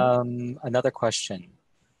 Mm-hmm. Another question.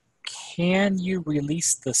 Can you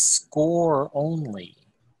release the score only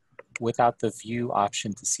without the view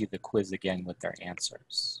option to see the quiz again with their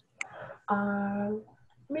answers?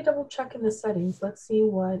 Let me double check in the settings. Let's see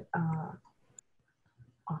what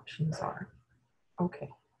options are. Okay,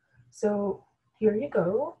 so here you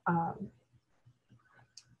go.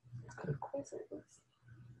 Let's go to quizzes.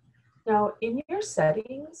 Now in your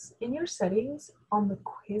settings on the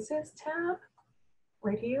quizzes tab,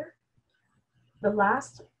 right here, the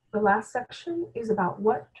last section is about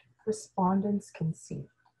what respondents can see.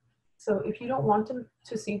 So if you don't want them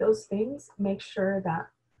to see those things, make sure that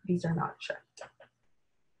these are not checked.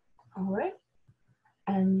 All right,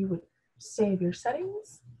 and you would save your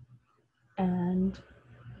settings, and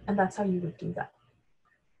that's how you would do that.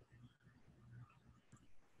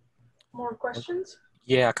 More questions?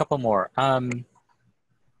 Yeah, a couple more.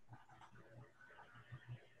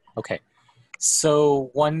 Okay,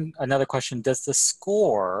 so another question, does the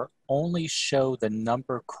score only show the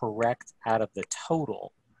number correct out of the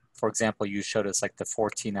total? For example, you showed us like the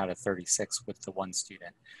 14 out of 36 with the one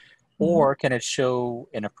student. Or can it show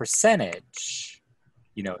in a percentage,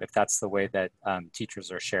 you know, if that's the way that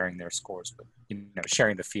teachers are sharing their scores with, you know,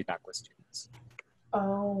 sharing the feedback with students?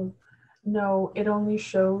 Oh, no, it only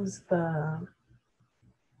shows I'm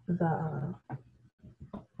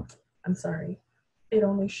sorry, it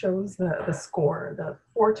only shows the score, the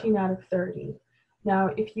 14 out of 30. Now,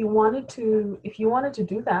 if you wanted to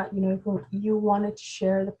do that, you know, if you wanted to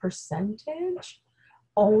share the percentage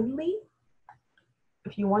only,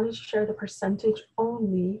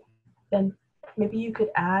 then maybe you could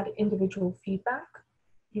add individual feedback.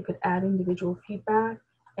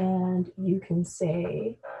 And you can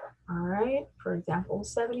say, all right, for example,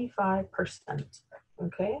 75%,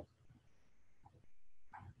 okay?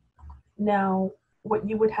 Now, what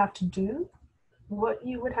you would have to do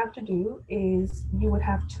is you would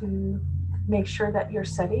have to make sure that your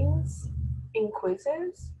settings in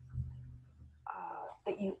quizzes,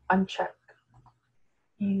 that you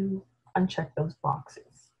uncheck those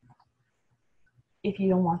boxes if you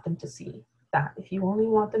don't want them to see that. If you only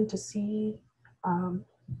want them to see, oh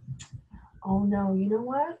no, you know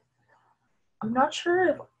what? I'm not sure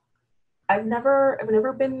if I've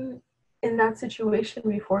never been in that situation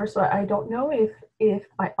before, so I don't know if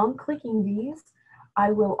by unclicking these,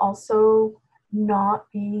 I will also not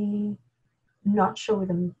show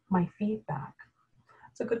them my feedback.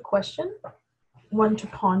 It's a good question, one to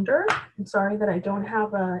ponder. I'm sorry that I don't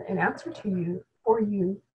have an answer for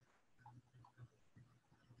you.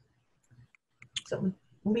 So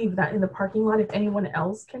leave that in the parking lot if anyone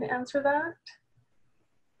else can answer that.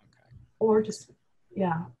 Okay. Or just,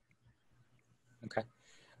 yeah. Okay.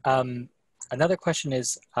 Another question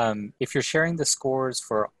is, if you're sharing the scores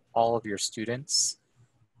for all of your students,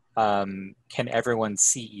 can everyone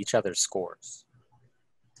see each other's scores?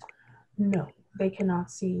 No, they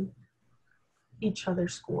cannot see each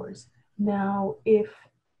other's scores. Now, if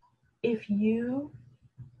you,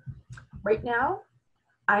 right now,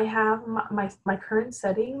 I have my current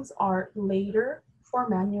settings are later for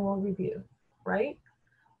manual review, right?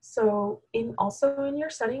 So also in your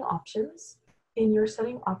setting options,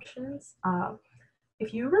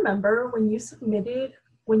 if you remember when you submitted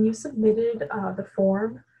the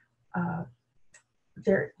form,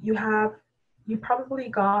 you probably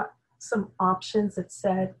got some options that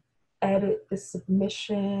said edit the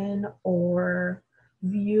submission or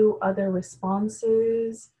view other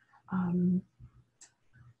responses,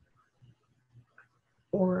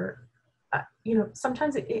 or you know,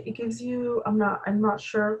 sometimes it gives you, I'm not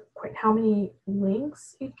sure quite how many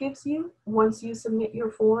links it gives you once you submit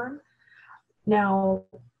your form. Now,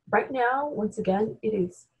 right now, once again, it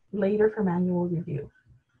is later for manual review.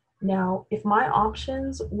 Now, if my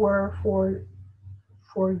options were for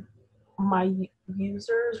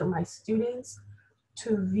users or my students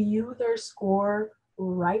to view their score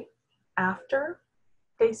right after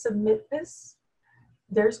they submit this,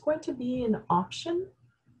 there's going to be an option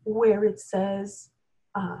where it says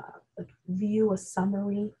like view a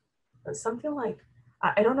summary or something like,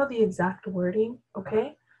 I don't know the exact wording,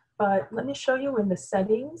 okay? But let me show you in the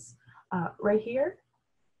settings right here.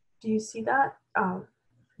 Do you see that?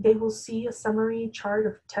 They will see a summary chart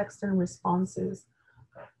of text and responses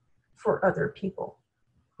for other people,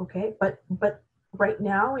 okay? But right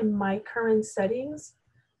now in my current settings,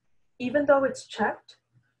 even though it's checked,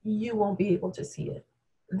 you won't be able to see it.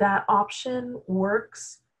 That option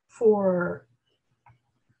works for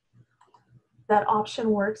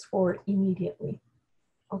immediately,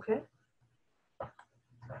 okay?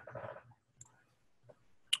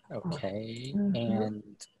 Okay, Mhm.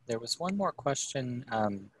 and there was one more question.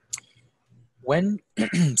 When,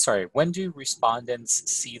 sorry, when do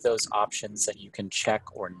respondents see those options that you can check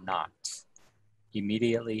or not?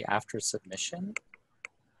 Immediately after submission?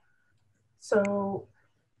 So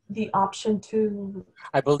the option to,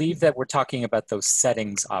 I believe that we're talking about those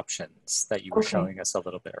settings options that you were okay, showing us a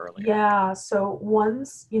little bit earlier. yeah, so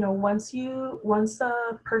once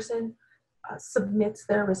a person submits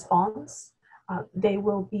their response, they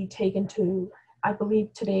will be taken to, I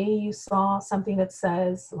believe today you saw something that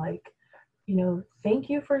says like, thank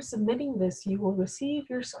you for submitting this. You will receive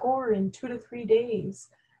your score in 2 to 3 days.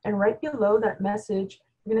 And right below that message,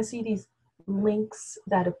 you're gonna see these links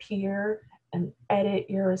that appear and edit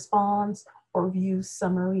your response or view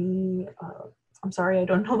summary. I'm sorry, I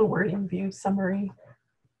don't know the wording, view summary,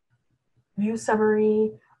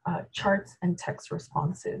 charts and text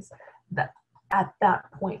responses. That at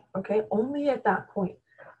that point, okay, only at that point.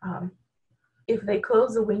 If they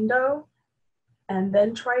close the window and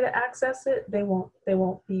then try to access it, they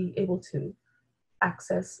won't be able to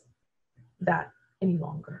access that any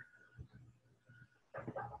longer.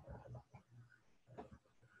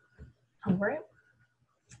 All right.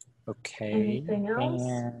 Okay. Anything else?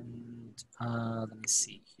 And let me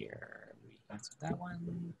see here. We answered that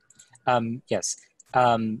one. Yes.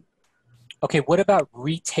 Okay, what about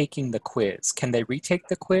retaking the quiz? Can they retake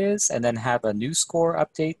the quiz and then have a new score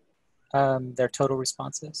update their total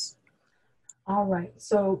responses? All right.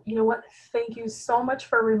 So you know what? Thank you so much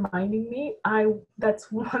for reminding me.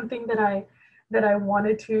 That's one thing that I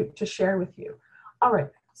wanted to share with you. All right.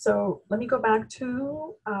 So let me go back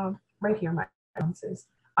to right here, my responses.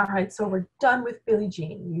 All right. So we're done with Billie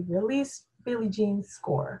Jean. You released Billie Jean's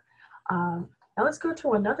score. Now let's go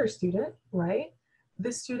to another student. Right.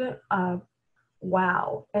 This student.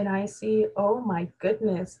 Wow. And I see, oh my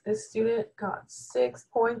goodness, this student got 6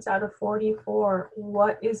 points out of 44.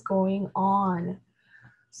 What is going on?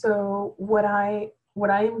 So what I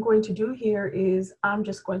am going to do here is I'm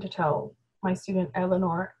just going to tell my student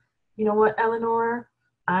Eleanor, you know what, Eleanor,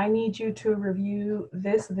 I need you to review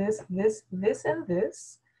this, this, this, this, and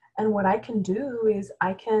this. And what I can do is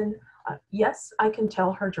I can, yes, I can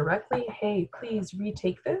tell her directly, hey, please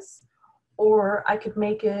retake this. Or I could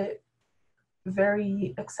make it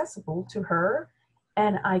very accessible to her,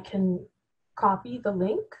 and I can copy the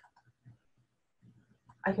link.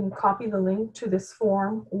 I can copy the link to this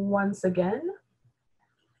form once again,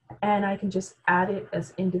 and I can just add it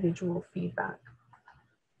as individual feedback.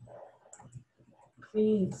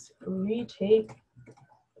 Please retake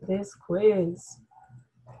this quiz.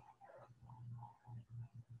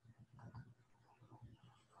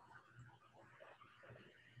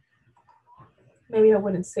 Maybe I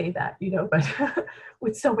wouldn't say that, but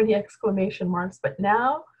with so many exclamation marks. But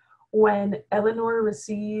now when Eleanor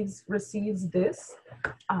receives this,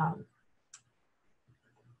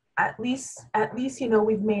 at least,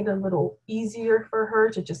 we've made it a little easier for her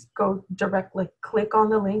to just go directly click on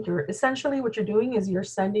the link. You're essentially, what you're doing is you're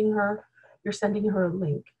sending her a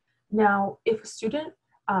link. Now, if a student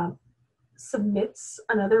submits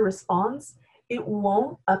another response, it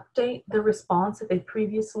won't update the response that they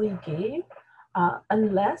previously gave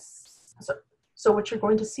unless, so what you're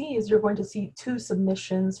going to see is you're going to see 2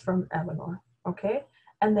 submissions from Eleanor, okay?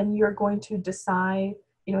 And then you're going to decide,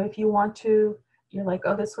 if you want to, you're like,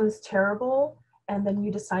 oh, this one's terrible, and then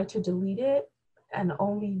you decide to delete it and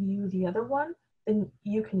only view the other one, then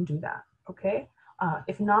you can do that, okay?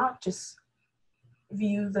 If not, just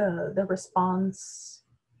view the response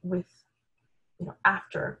with,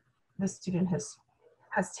 after the student has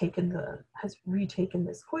retaken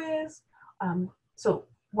this quiz. So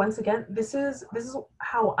once again, this is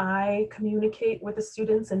how I communicate with the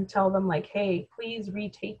students and tell them like, hey, please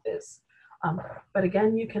retake this. But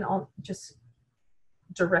again, you can all just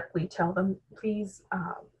directly tell them, please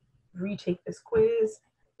retake this quiz.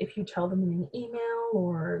 if you tell them in an email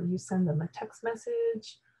or you send them a text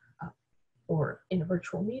message or in a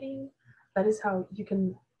virtual meeting, that is how you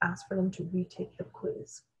can ask for them to retake the quiz.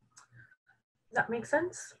 Does that make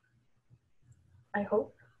sense? I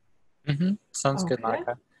hope. Sounds good,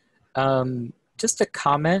 Okay. Monica. Just a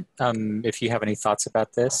comment, if you have any thoughts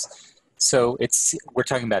about this. So we're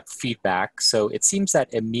talking about feedback. So it seems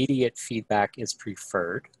that immediate feedback is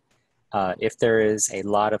preferred. If there is a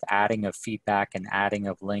lot of adding of feedback and adding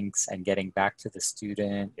of links and getting back to the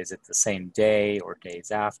student, is it the same day or days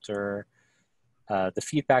after? The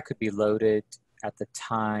feedback could be loaded at the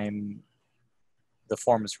time the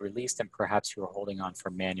form is released, and perhaps you are holding on for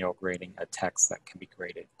manual grading a text that can be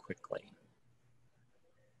graded quickly.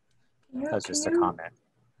 That's just a comment.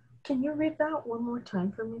 Can you read that one more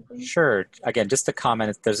time for me, please? Sure. Again, just a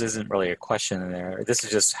comment. There isn't really a question in there. This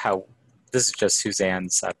is just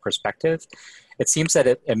Suzanne's perspective. It seems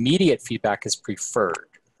that immediate feedback is preferred.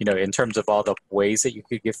 You know, in terms of all the ways that you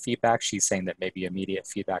could give feedback, she's saying that maybe immediate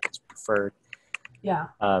feedback is preferred. Yeah.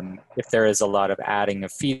 If there is a lot of adding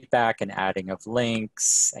of feedback and adding of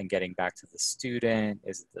links and getting back to the student,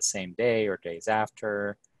 is it the same day or days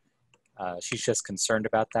after? She's just concerned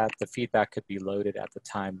about that. The feedback could be loaded at the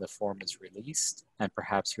time the form is released, and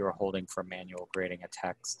perhaps you are holding for manual grading a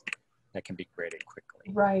text that can be graded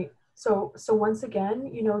quickly. Right. So once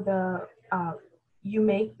again, you know, you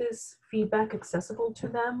make this feedback accessible to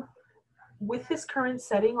them. With this current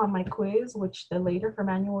setting on my quiz, which the later for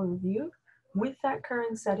manual review, with that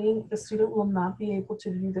current setting, the student will not be able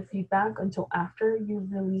to view the feedback until after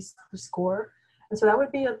you've released the score. And so that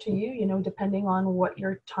would be up to you, you know, depending on what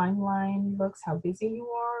your timeline looks, how busy you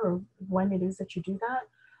are, or when it is that you do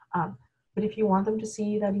that. But if you want them to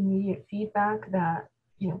see that immediate feedback that,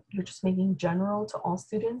 you know, you're just making general to all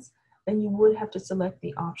students, then you would have to select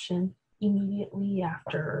the option immediately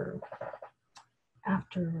after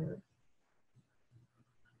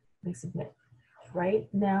they submit. Right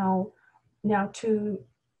now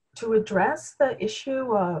to address the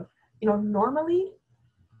issue of, you know, normally,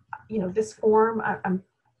 you know, this form,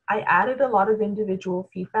 I added a lot of individual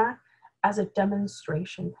feedback as a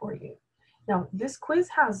demonstration for you. Now, this quiz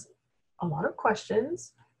has a lot of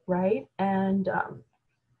questions, right? And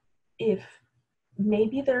if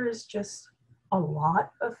maybe there is just a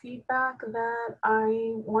lot of feedback that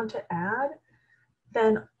I want to add,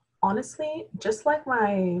 then honestly, just like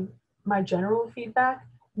my general feedback,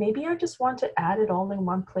 maybe I just want to add it all in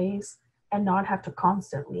one place and not have to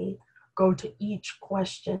constantly go to each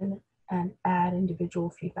question and add individual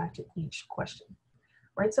feedback to each question,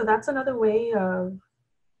 right? So that's another way of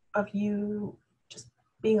you just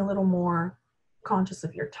being a little more conscious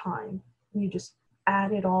of your time. You just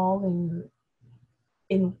add it all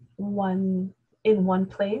in one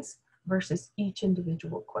place versus each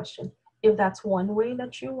individual question. If that's one way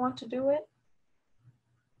that you want to do it,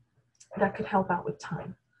 that could help out with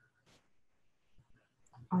time.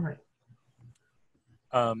 All right.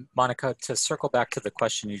 Monica, to circle back to the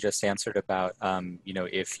question you just answered about, you know,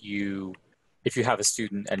 if you have a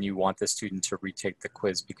student and you want the student to retake the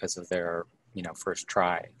quiz because of their, you know, first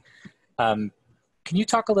try, can you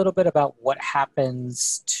talk a little bit about what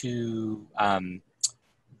happens to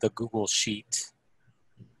the Google Sheet?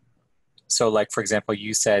 So, like, for example,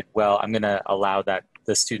 you said, well, I'm going to allow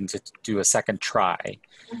the student to do a second try.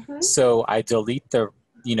 So I delete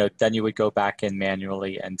you know, then you would go back in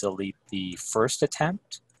manually and delete the first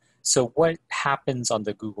attempt. So what happens on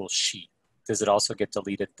the Google Sheet? Does it also get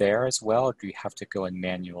deleted there as well, or do you have to go and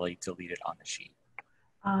manually delete it on the sheet?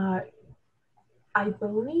 I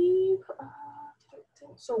believe,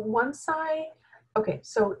 so okay,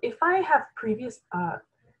 so if I have previous,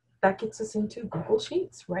 that gets us into Google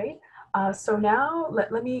Sheets, right? So now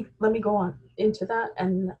let me go on into that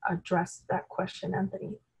and address that question,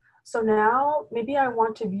 Anthony. So now maybe I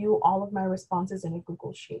want to view all of my responses in a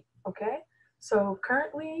Google Sheet, okay? So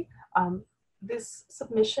currently, this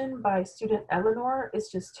submission by student Eleanor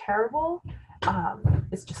is just terrible.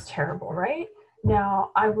 It's just terrible, right?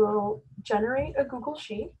 Now I will generate a Google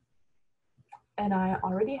Sheet, and I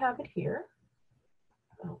already have it here.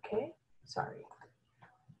 Okay, sorry.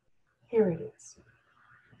 Here it is.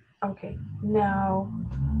 Okay, now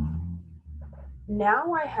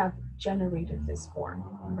I have generated this form,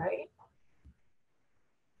 right?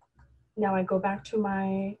 Now I go back to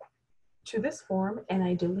this form and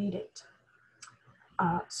I delete it.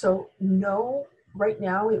 So no, right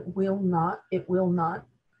now it will not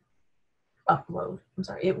upload. I'm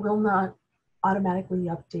sorry, it will not automatically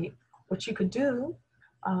update. What you could do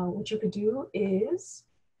is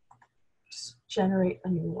just generate a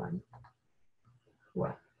new one.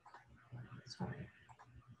 Well, sorry.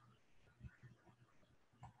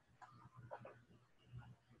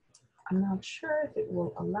 I'm not sure if it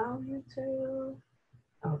will allow you to.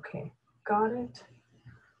 Okay, got it.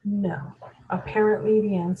 No. Apparently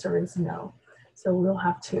the answer is no. So we'll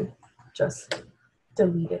have to just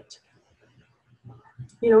delete it.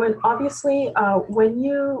 You know, and obviously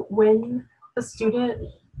when the student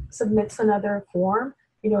submits another form,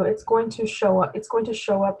 you know, it's going to show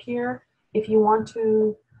up here. If you want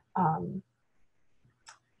to,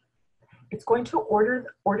 it's going to order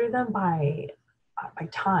them by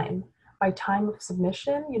time of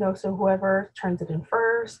submission, you know, so whoever turns it in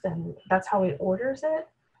first, and that's how it orders it.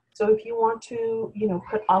 So if you want to, you know,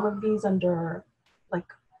 put all of these under like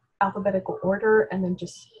alphabetical order and then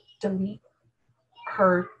just delete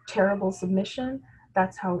her terrible submission,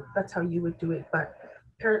 that's how you would do it. But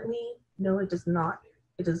apparently, no, it does not.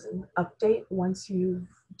 It doesn't update once you've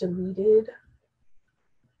deleted.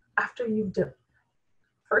 After you've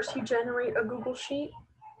first you generate a Google Sheet,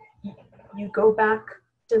 you go back,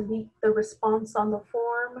 delete the response on the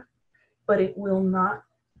form, but it will not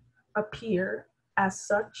appear as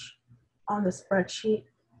such on the spreadsheet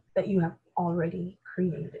that you have already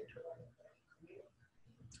created.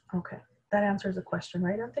 Okay, that answers the question,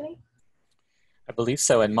 right, Anthony? I believe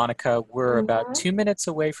so. And Monica, we're about 2 minutes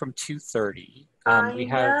away from 2:30. I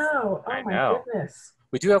know. Oh my goodness.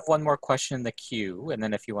 We do have one more question in the queue, and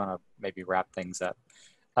then if you want to maybe wrap things up.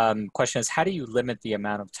 Question is, how do you limit the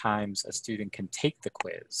amount of times a student can take the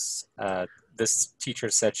quiz? This teacher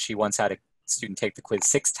said she once had a student take the quiz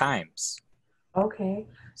 6 times. Okay,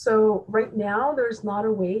 so right now there's not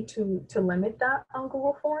a way to limit that on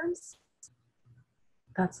Google Forms.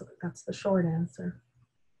 That's the short answer.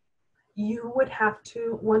 You would have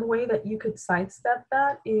to, one way that you could sidestep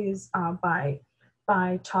that is by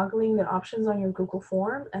toggling the options on your Google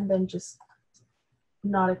form and then just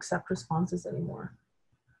not accept responses anymore.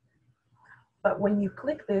 But when you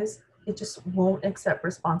click this, it just won't accept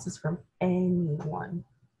responses from anyone.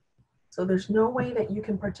 So there's no way that you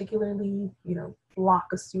can particularly, you know, block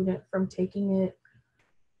a student from taking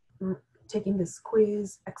this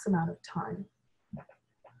quiz X amount of times.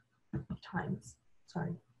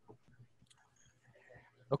 Sorry.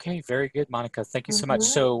 Okay, very good, Monica. Thank you so much.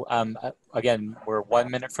 So again, we're 1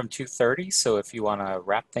 minute from 2:30. So if you want to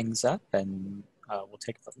wrap things up, and we'll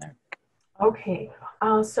take it from there. Okay.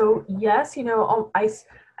 So yes, you know, I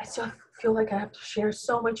still feel like I have to share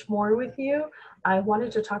so much more with you. I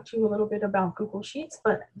wanted to talk to you a little bit about Google Sheets,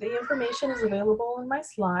 but the information is available in my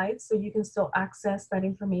slides, so you can still access that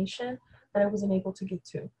information that I wasn't able to get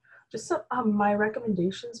to. Just so, my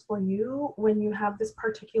recommendations for you when you have this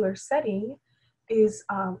particular setting is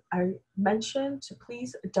I mentioned to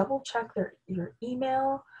please double check your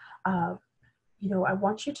email. You know, I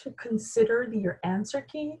want you to consider your answer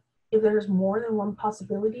key. If there's more than one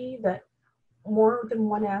possibility, that more than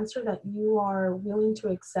one answer that you are willing to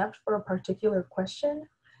accept for a particular question,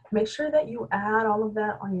 make sure that you add all of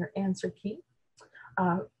that on your answer key.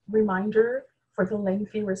 Reminder for the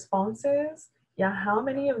lengthy responses. Yeah, how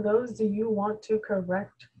many of those do you want to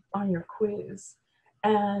correct on your quiz?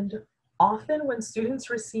 And often when students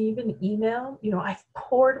receive an email, you know, I've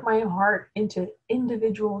poured my heart into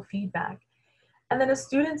individual feedback. And then a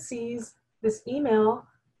student sees this email,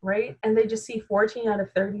 right? And they just see 14 out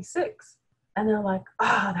of 36. And they're like,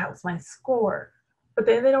 that was my score. But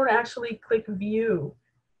then they don't actually click view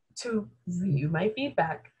to view my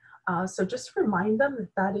feedback. So just remind them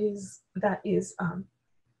that is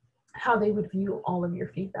how they would view all of your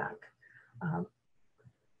feedback.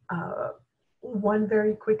 One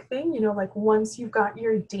very quick thing, you know, like once you've got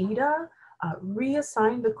your data,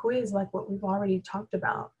 reassign the quiz like what we've already talked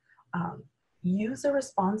about. Use the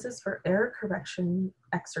responses for error correction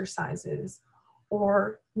exercises,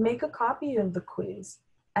 or make a copy of the quiz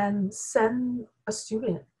and send a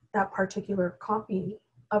student that particular copy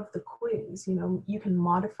of the quiz. You know, you can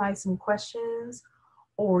modify some questions,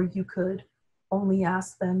 or you could only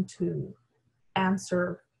ask them to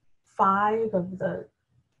answer 5 of the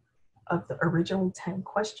original 10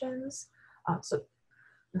 questions. So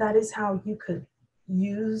that is how you could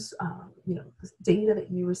use you know, the data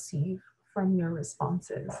that you receive from your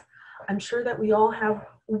responses. I'm sure that we all have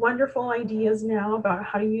wonderful ideas now about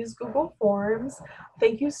how to use Google Forms.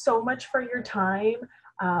 Thank you so much for your time.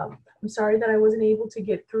 I'm sorry that I wasn't able to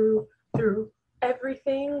get through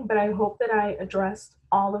everything, but I hope that I addressed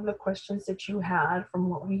all of the questions that you had from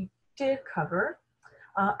what we did cover.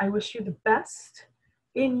 I wish you the best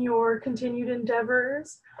in your continued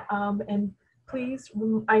endeavors, and please,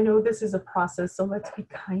 I know this is a process, so let's be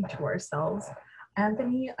kind to ourselves.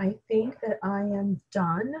 Anthony, I think that I am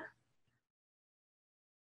done.